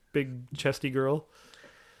on a big chesty girl.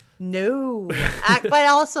 No. But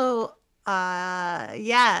also,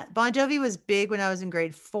 yeah, Bon Jovi was big when I was in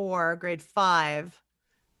grade 4, grade 5,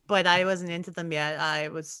 but I wasn't into them yet. I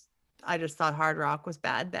just thought hard rock was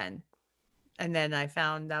bad then. And then I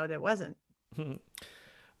found out it wasn't.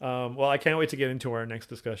 Well, I can't wait to get into our next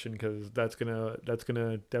discussion because that's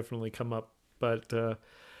gonna definitely come up. But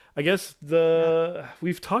I guess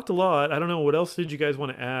we've talked a lot. I don't know what else did you guys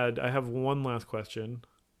want to add. I have one last question.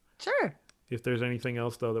 Sure. If there's anything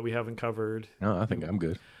else though that we haven't covered. No, I think I'm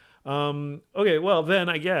good. Okay, well then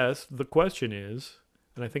I guess the question is,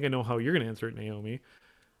 and I think I know how you're gonna answer it, Naomi.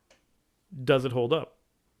 Does it hold up?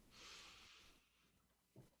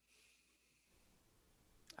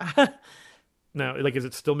 Now, like, is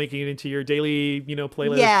it still making it into your daily,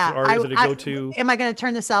 playlist, Yeah. or is it a go-to? Am I going to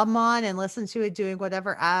turn this album on and listen to it doing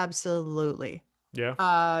whatever? Absolutely. Yeah.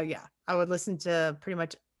 Yeah. I would listen to pretty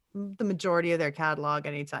much the majority of their catalog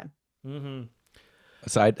anytime. Mm-hmm.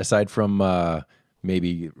 Aside from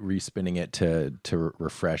maybe respinning it to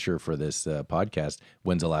refresher for this podcast,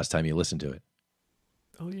 when's the last time you listened to it?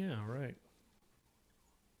 Oh yeah, right.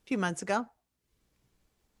 A few months ago.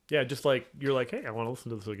 Yeah, just like you're like, hey, I want to listen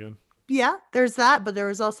to this again. Yeah, there's that, but there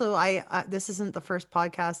was also this isn't the first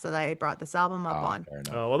podcast that I brought this album up on. Fair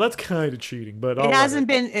enough. Oh well, that's kind of cheating, but It hasn't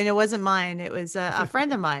been, and it wasn't mine. It was a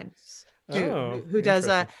friend of mine who does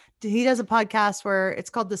he does a podcast where it's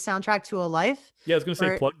called The Soundtrack to a Life. Yeah, I was gonna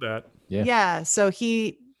say plug that. Yeah, so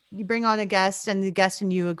you bring on a guest, and the guest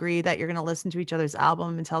and you agree that you're going to listen to each other's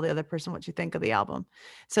album and tell the other person what you think of the album.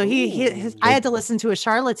 So I had to listen to a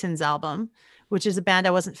Charlatans album, which is a band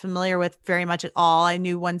I wasn't familiar with very much at all. I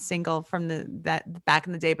knew one single from that back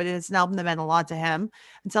in the day, but it's an album that meant a lot to him,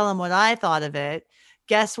 and tell him what I thought of it.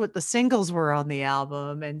 Guess what the singles were on the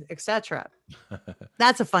album, and etc.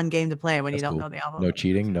 That's a fun game to play when you don't know the album. No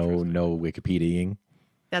cheating, no Wikipediaing.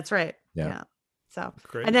 That's right. Yeah. Yeah. So,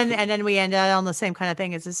 Great. and then we ended on the same kind of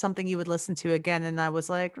thing. Is this something you would listen to again? And I was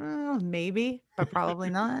like, maybe, but probably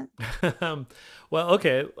not. Well,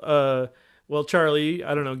 okay. Well, Charlie,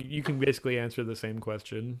 I don't know. You can basically answer the same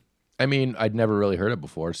question. I mean, I'd never really heard it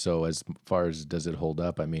before. So as far as does it hold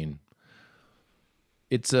up? I mean,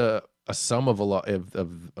 it's a sum of a lot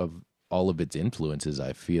of all of its influences,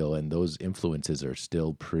 I feel, and those influences are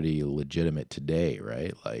still pretty legitimate today,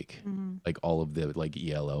 right? Like all of the like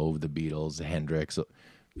ELO, the Beatles, Hendrix,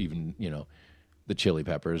 even the Chili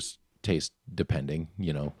Peppers, taste depending,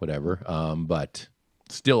 whatever. But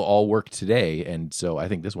still all work today, and so I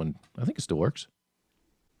think it still works.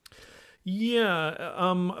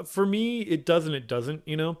 Yeah, for me, it doesn't. It doesn't.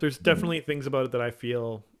 There's definitely things about it that I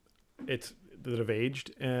feel that have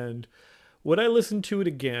aged, and would I listen to it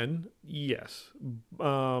again? Yes,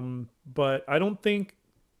 but I don't think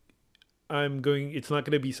it's not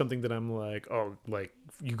going to be something that I'm like, oh, like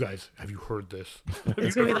you guys, have you heard this?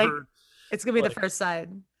 It's gonna be the first side.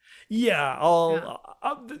 Yeah,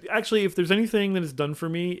 actually, if there's anything that it's done for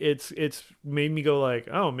me, it's made me go like,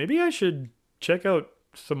 oh, maybe I should check out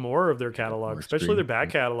some more of their catalog, especially their back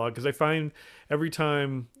catalog, because I find every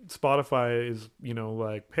time Spotify is,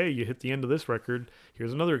 like, hey, you hit the end of this record,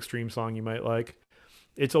 here's another Extreme song you might like.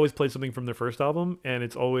 It's always played something from their first album, and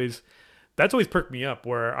that's always perked me up,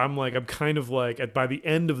 where I'm kind of like, by the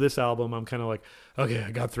end of this album, I'm kind of like, okay,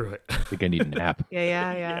 I got through it. I think I need a nap.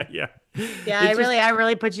 Yeah. Yeah. I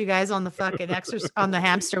really put you guys on the fucking on the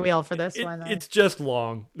hamster wheel for this one. It's just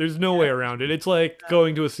long. There's no way around it. It's like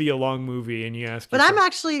going to see a long movie and you ask. But I'm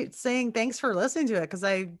actually saying thanks for listening to it, because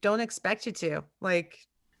I don't expect you to. Like,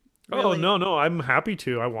 oh, really. no, I'm happy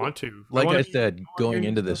to. I want to. Like I said, going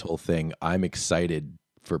into this whole thing, I'm excited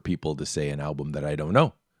for people to say an album that I don't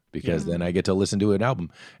know, because then I get to listen to an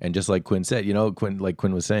album. And just like Quinn said,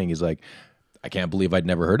 Quinn was saying, he's like, I can't believe I'd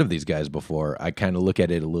never heard of these guys before. I kind of look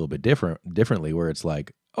at it a little bit differently, where it's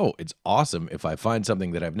like, oh, it's awesome if I find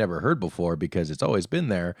something that I've never heard before, because it's always been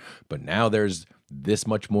there, but now there's this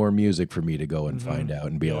much more music for me to go and find out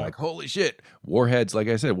and be like, holy shit, Warheads. Like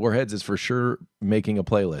I said, Warheads is for sure making a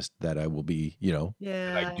playlist that I will be,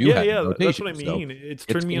 I do have in that's what I rotation, so mean. It's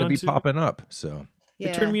turned me gonna on be to popping up. So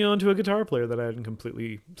it turned me on to a guitar player that I hadn't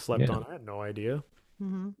completely slept Yeah. on. I had no idea.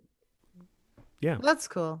 Mm-hmm. Yeah. That's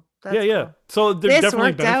cool. That's yeah. cool. So there's This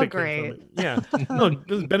definitely worked out benefit came from it. Yeah. No,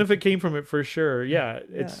 the benefit came from it for sure. Yeah.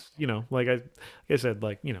 Yeah. It's, like I said,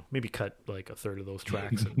 like, maybe cut like a third of those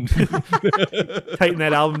tracks and tighten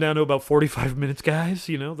that album down to about 45 minutes, guys.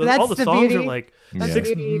 All That's the the songs are beauty. like That's Yeah. the 6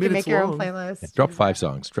 beauty. You can minutes make your own long. playlist. Drop 5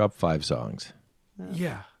 songs. Drop 5 songs.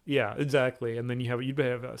 Yeah, exactly. And then you'd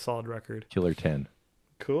have a solid record. Killer 10.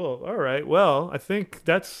 Cool. All right. Well, I think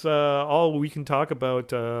that's all we can talk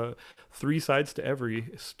about. 3 sides to every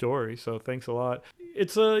story. So thanks a lot.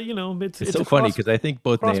 It's It's so funny because I think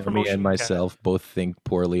both Naomi cross-promotion and myself both think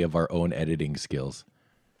poorly of our own editing skills.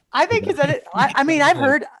 I think because I mean, I've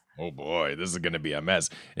heard. Oh boy, this is going to be a mess.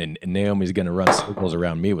 And Naomi's going to run circles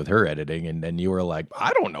around me with her editing. And then you were like,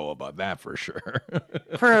 I don't know about that for sure.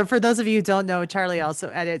 For those of you who don't know, Charlie also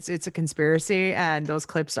edits It's a Conspiracy, and those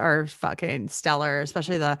clips are fucking stellar,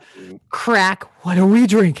 especially the crack. What are we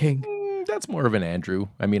drinking? That's more of an Andrew.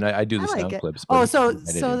 I mean, I do the I like sound it. clips. Oh, but so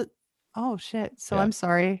editing. oh shit. So Yeah. I'm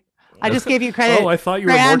sorry. I just gave you credit. Oh, I thought you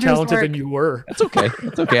were for more Andrew's talented than work. you were. That's okay.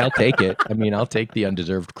 It's okay. I'll take it. I mean, I'll take the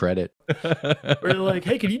undeserved credit. We're like,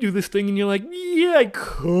 hey, can you do this thing? And you're like, yeah, I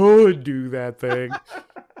could do that thing.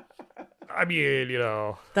 I mean,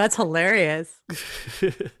 That's hilarious.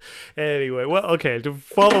 Anyway, well, okay. To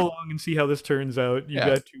follow along and see how this turns out, you Yeah.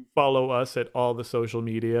 got to follow us at all the social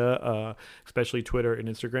media, especially Twitter and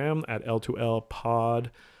Instagram at L2L Pod.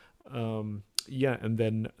 Yeah, and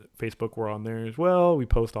then Facebook, we're on there as well. We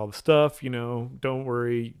post all the stuff. Don't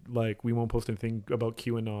worry. Like, we won't post anything about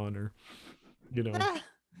QAnon or,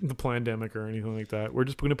 the pandemic or anything like that. We're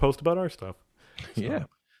just going to post about our stuff. So, Yeah.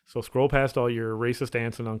 So scroll past all your racist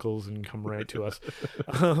aunts and uncles and come right to us.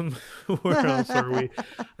 Where else are we?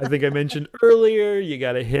 I think I mentioned earlier, you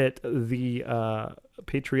got to hit the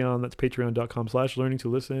Patreon. That's patreon.com/learning to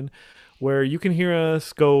listen, where you can hear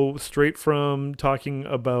us go straight from talking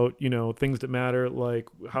about, things that matter, like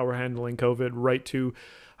how we're handling COVID, right to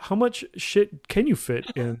how much shit can you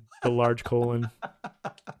fit in the large colon.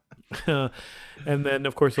 And then,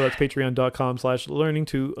 of course, so that's patreon.com/learning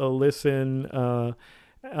to listen.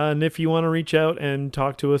 And if you want to reach out and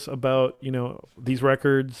talk to us about, these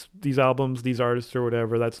records, these albums, these artists or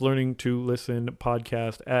whatever, that's learning to listen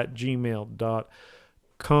podcast at gmail.com.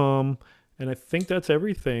 And I think that's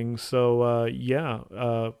everything. So,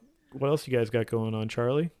 what else you guys got going on,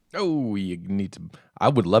 Charlie? Oh, you need to. I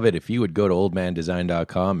would love it if you would go to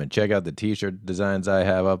oldmandesign.com and check out the t-shirt designs I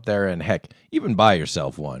have up there. And heck, even buy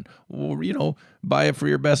yourself one. Or, buy it for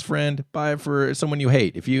your best friend. Buy it for someone you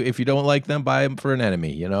hate. If you don't like them, buy them for an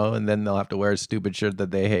enemy, and then they'll have to wear a stupid shirt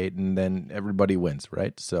that they hate. And then everybody wins,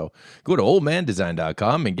 right? So go to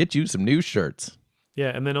oldmandesign.com and get you some new shirts.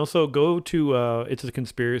 Yeah, and then also go to It's a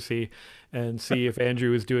Conspiracy and see if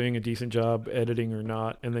Andrew is doing a decent job editing or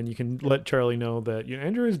not. And then you can let Charlie know that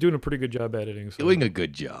Andrew is doing a pretty good job editing. So. Doing a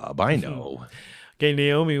good job. I know. Okay,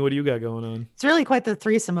 Naomi, what do you got going on? It's really quite the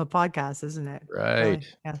threesome of podcasts, isn't it? Right. Really?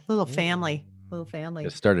 Yeah, little family.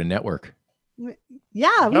 Just start a network.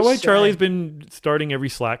 Yeah, That way should. Charlie's been starting every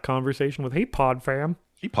Slack conversation with, hey, pod fam.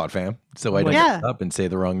 Hey, pod fam. So I don't Yeah. mess up and say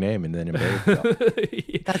the wrong name and then embarrass myself.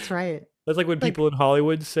 That's right. That's like when people in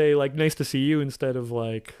Hollywood say, like, nice to see you instead of,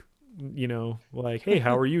 like, like, hey,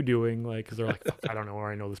 how are you doing? Like, because they're like, fuck, I don't know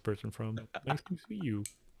where I know this person from. Nice to see you.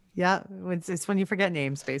 Yeah, it's when you forget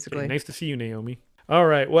names, Okay, basically. nice to see you, Naomi. All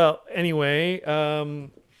right. Well, anyway,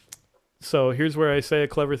 so here's where I say a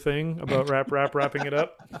clever thing about wrapping it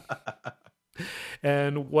up.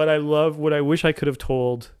 And what I wish I could have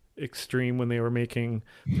told Extreme when they were making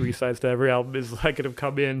 3 sides to every album is I could have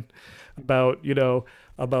come in about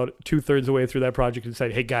 2/3 of the way through that project and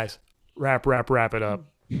said, hey guys, wrap it up.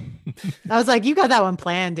 I was like, you got that one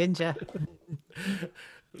planned, didn't you?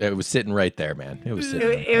 It was sitting right there, man. It was sitting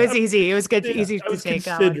right It was easy. It was good, Yeah, easy I to was take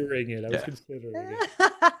that one. considering it. I was Yeah. considering it.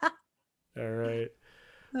 That All right.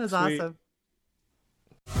 was Sweet. awesome.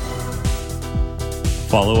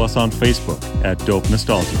 Follow us on Facebook at Dope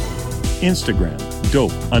Nostalgia, Instagram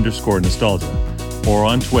Dope_Nostalgia, or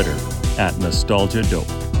on Twitter at Nostalgia Dope.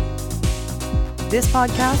 This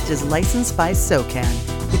podcast is licensed by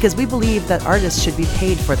SOCAN because we believe that artists should be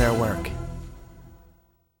paid for their work.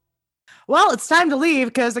 Well, it's time to leave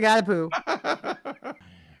because I gotta poo.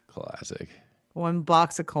 Classic. One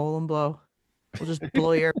box of colon blow. We'll just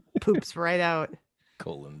blow your poops right out.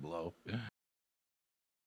 Colon blow.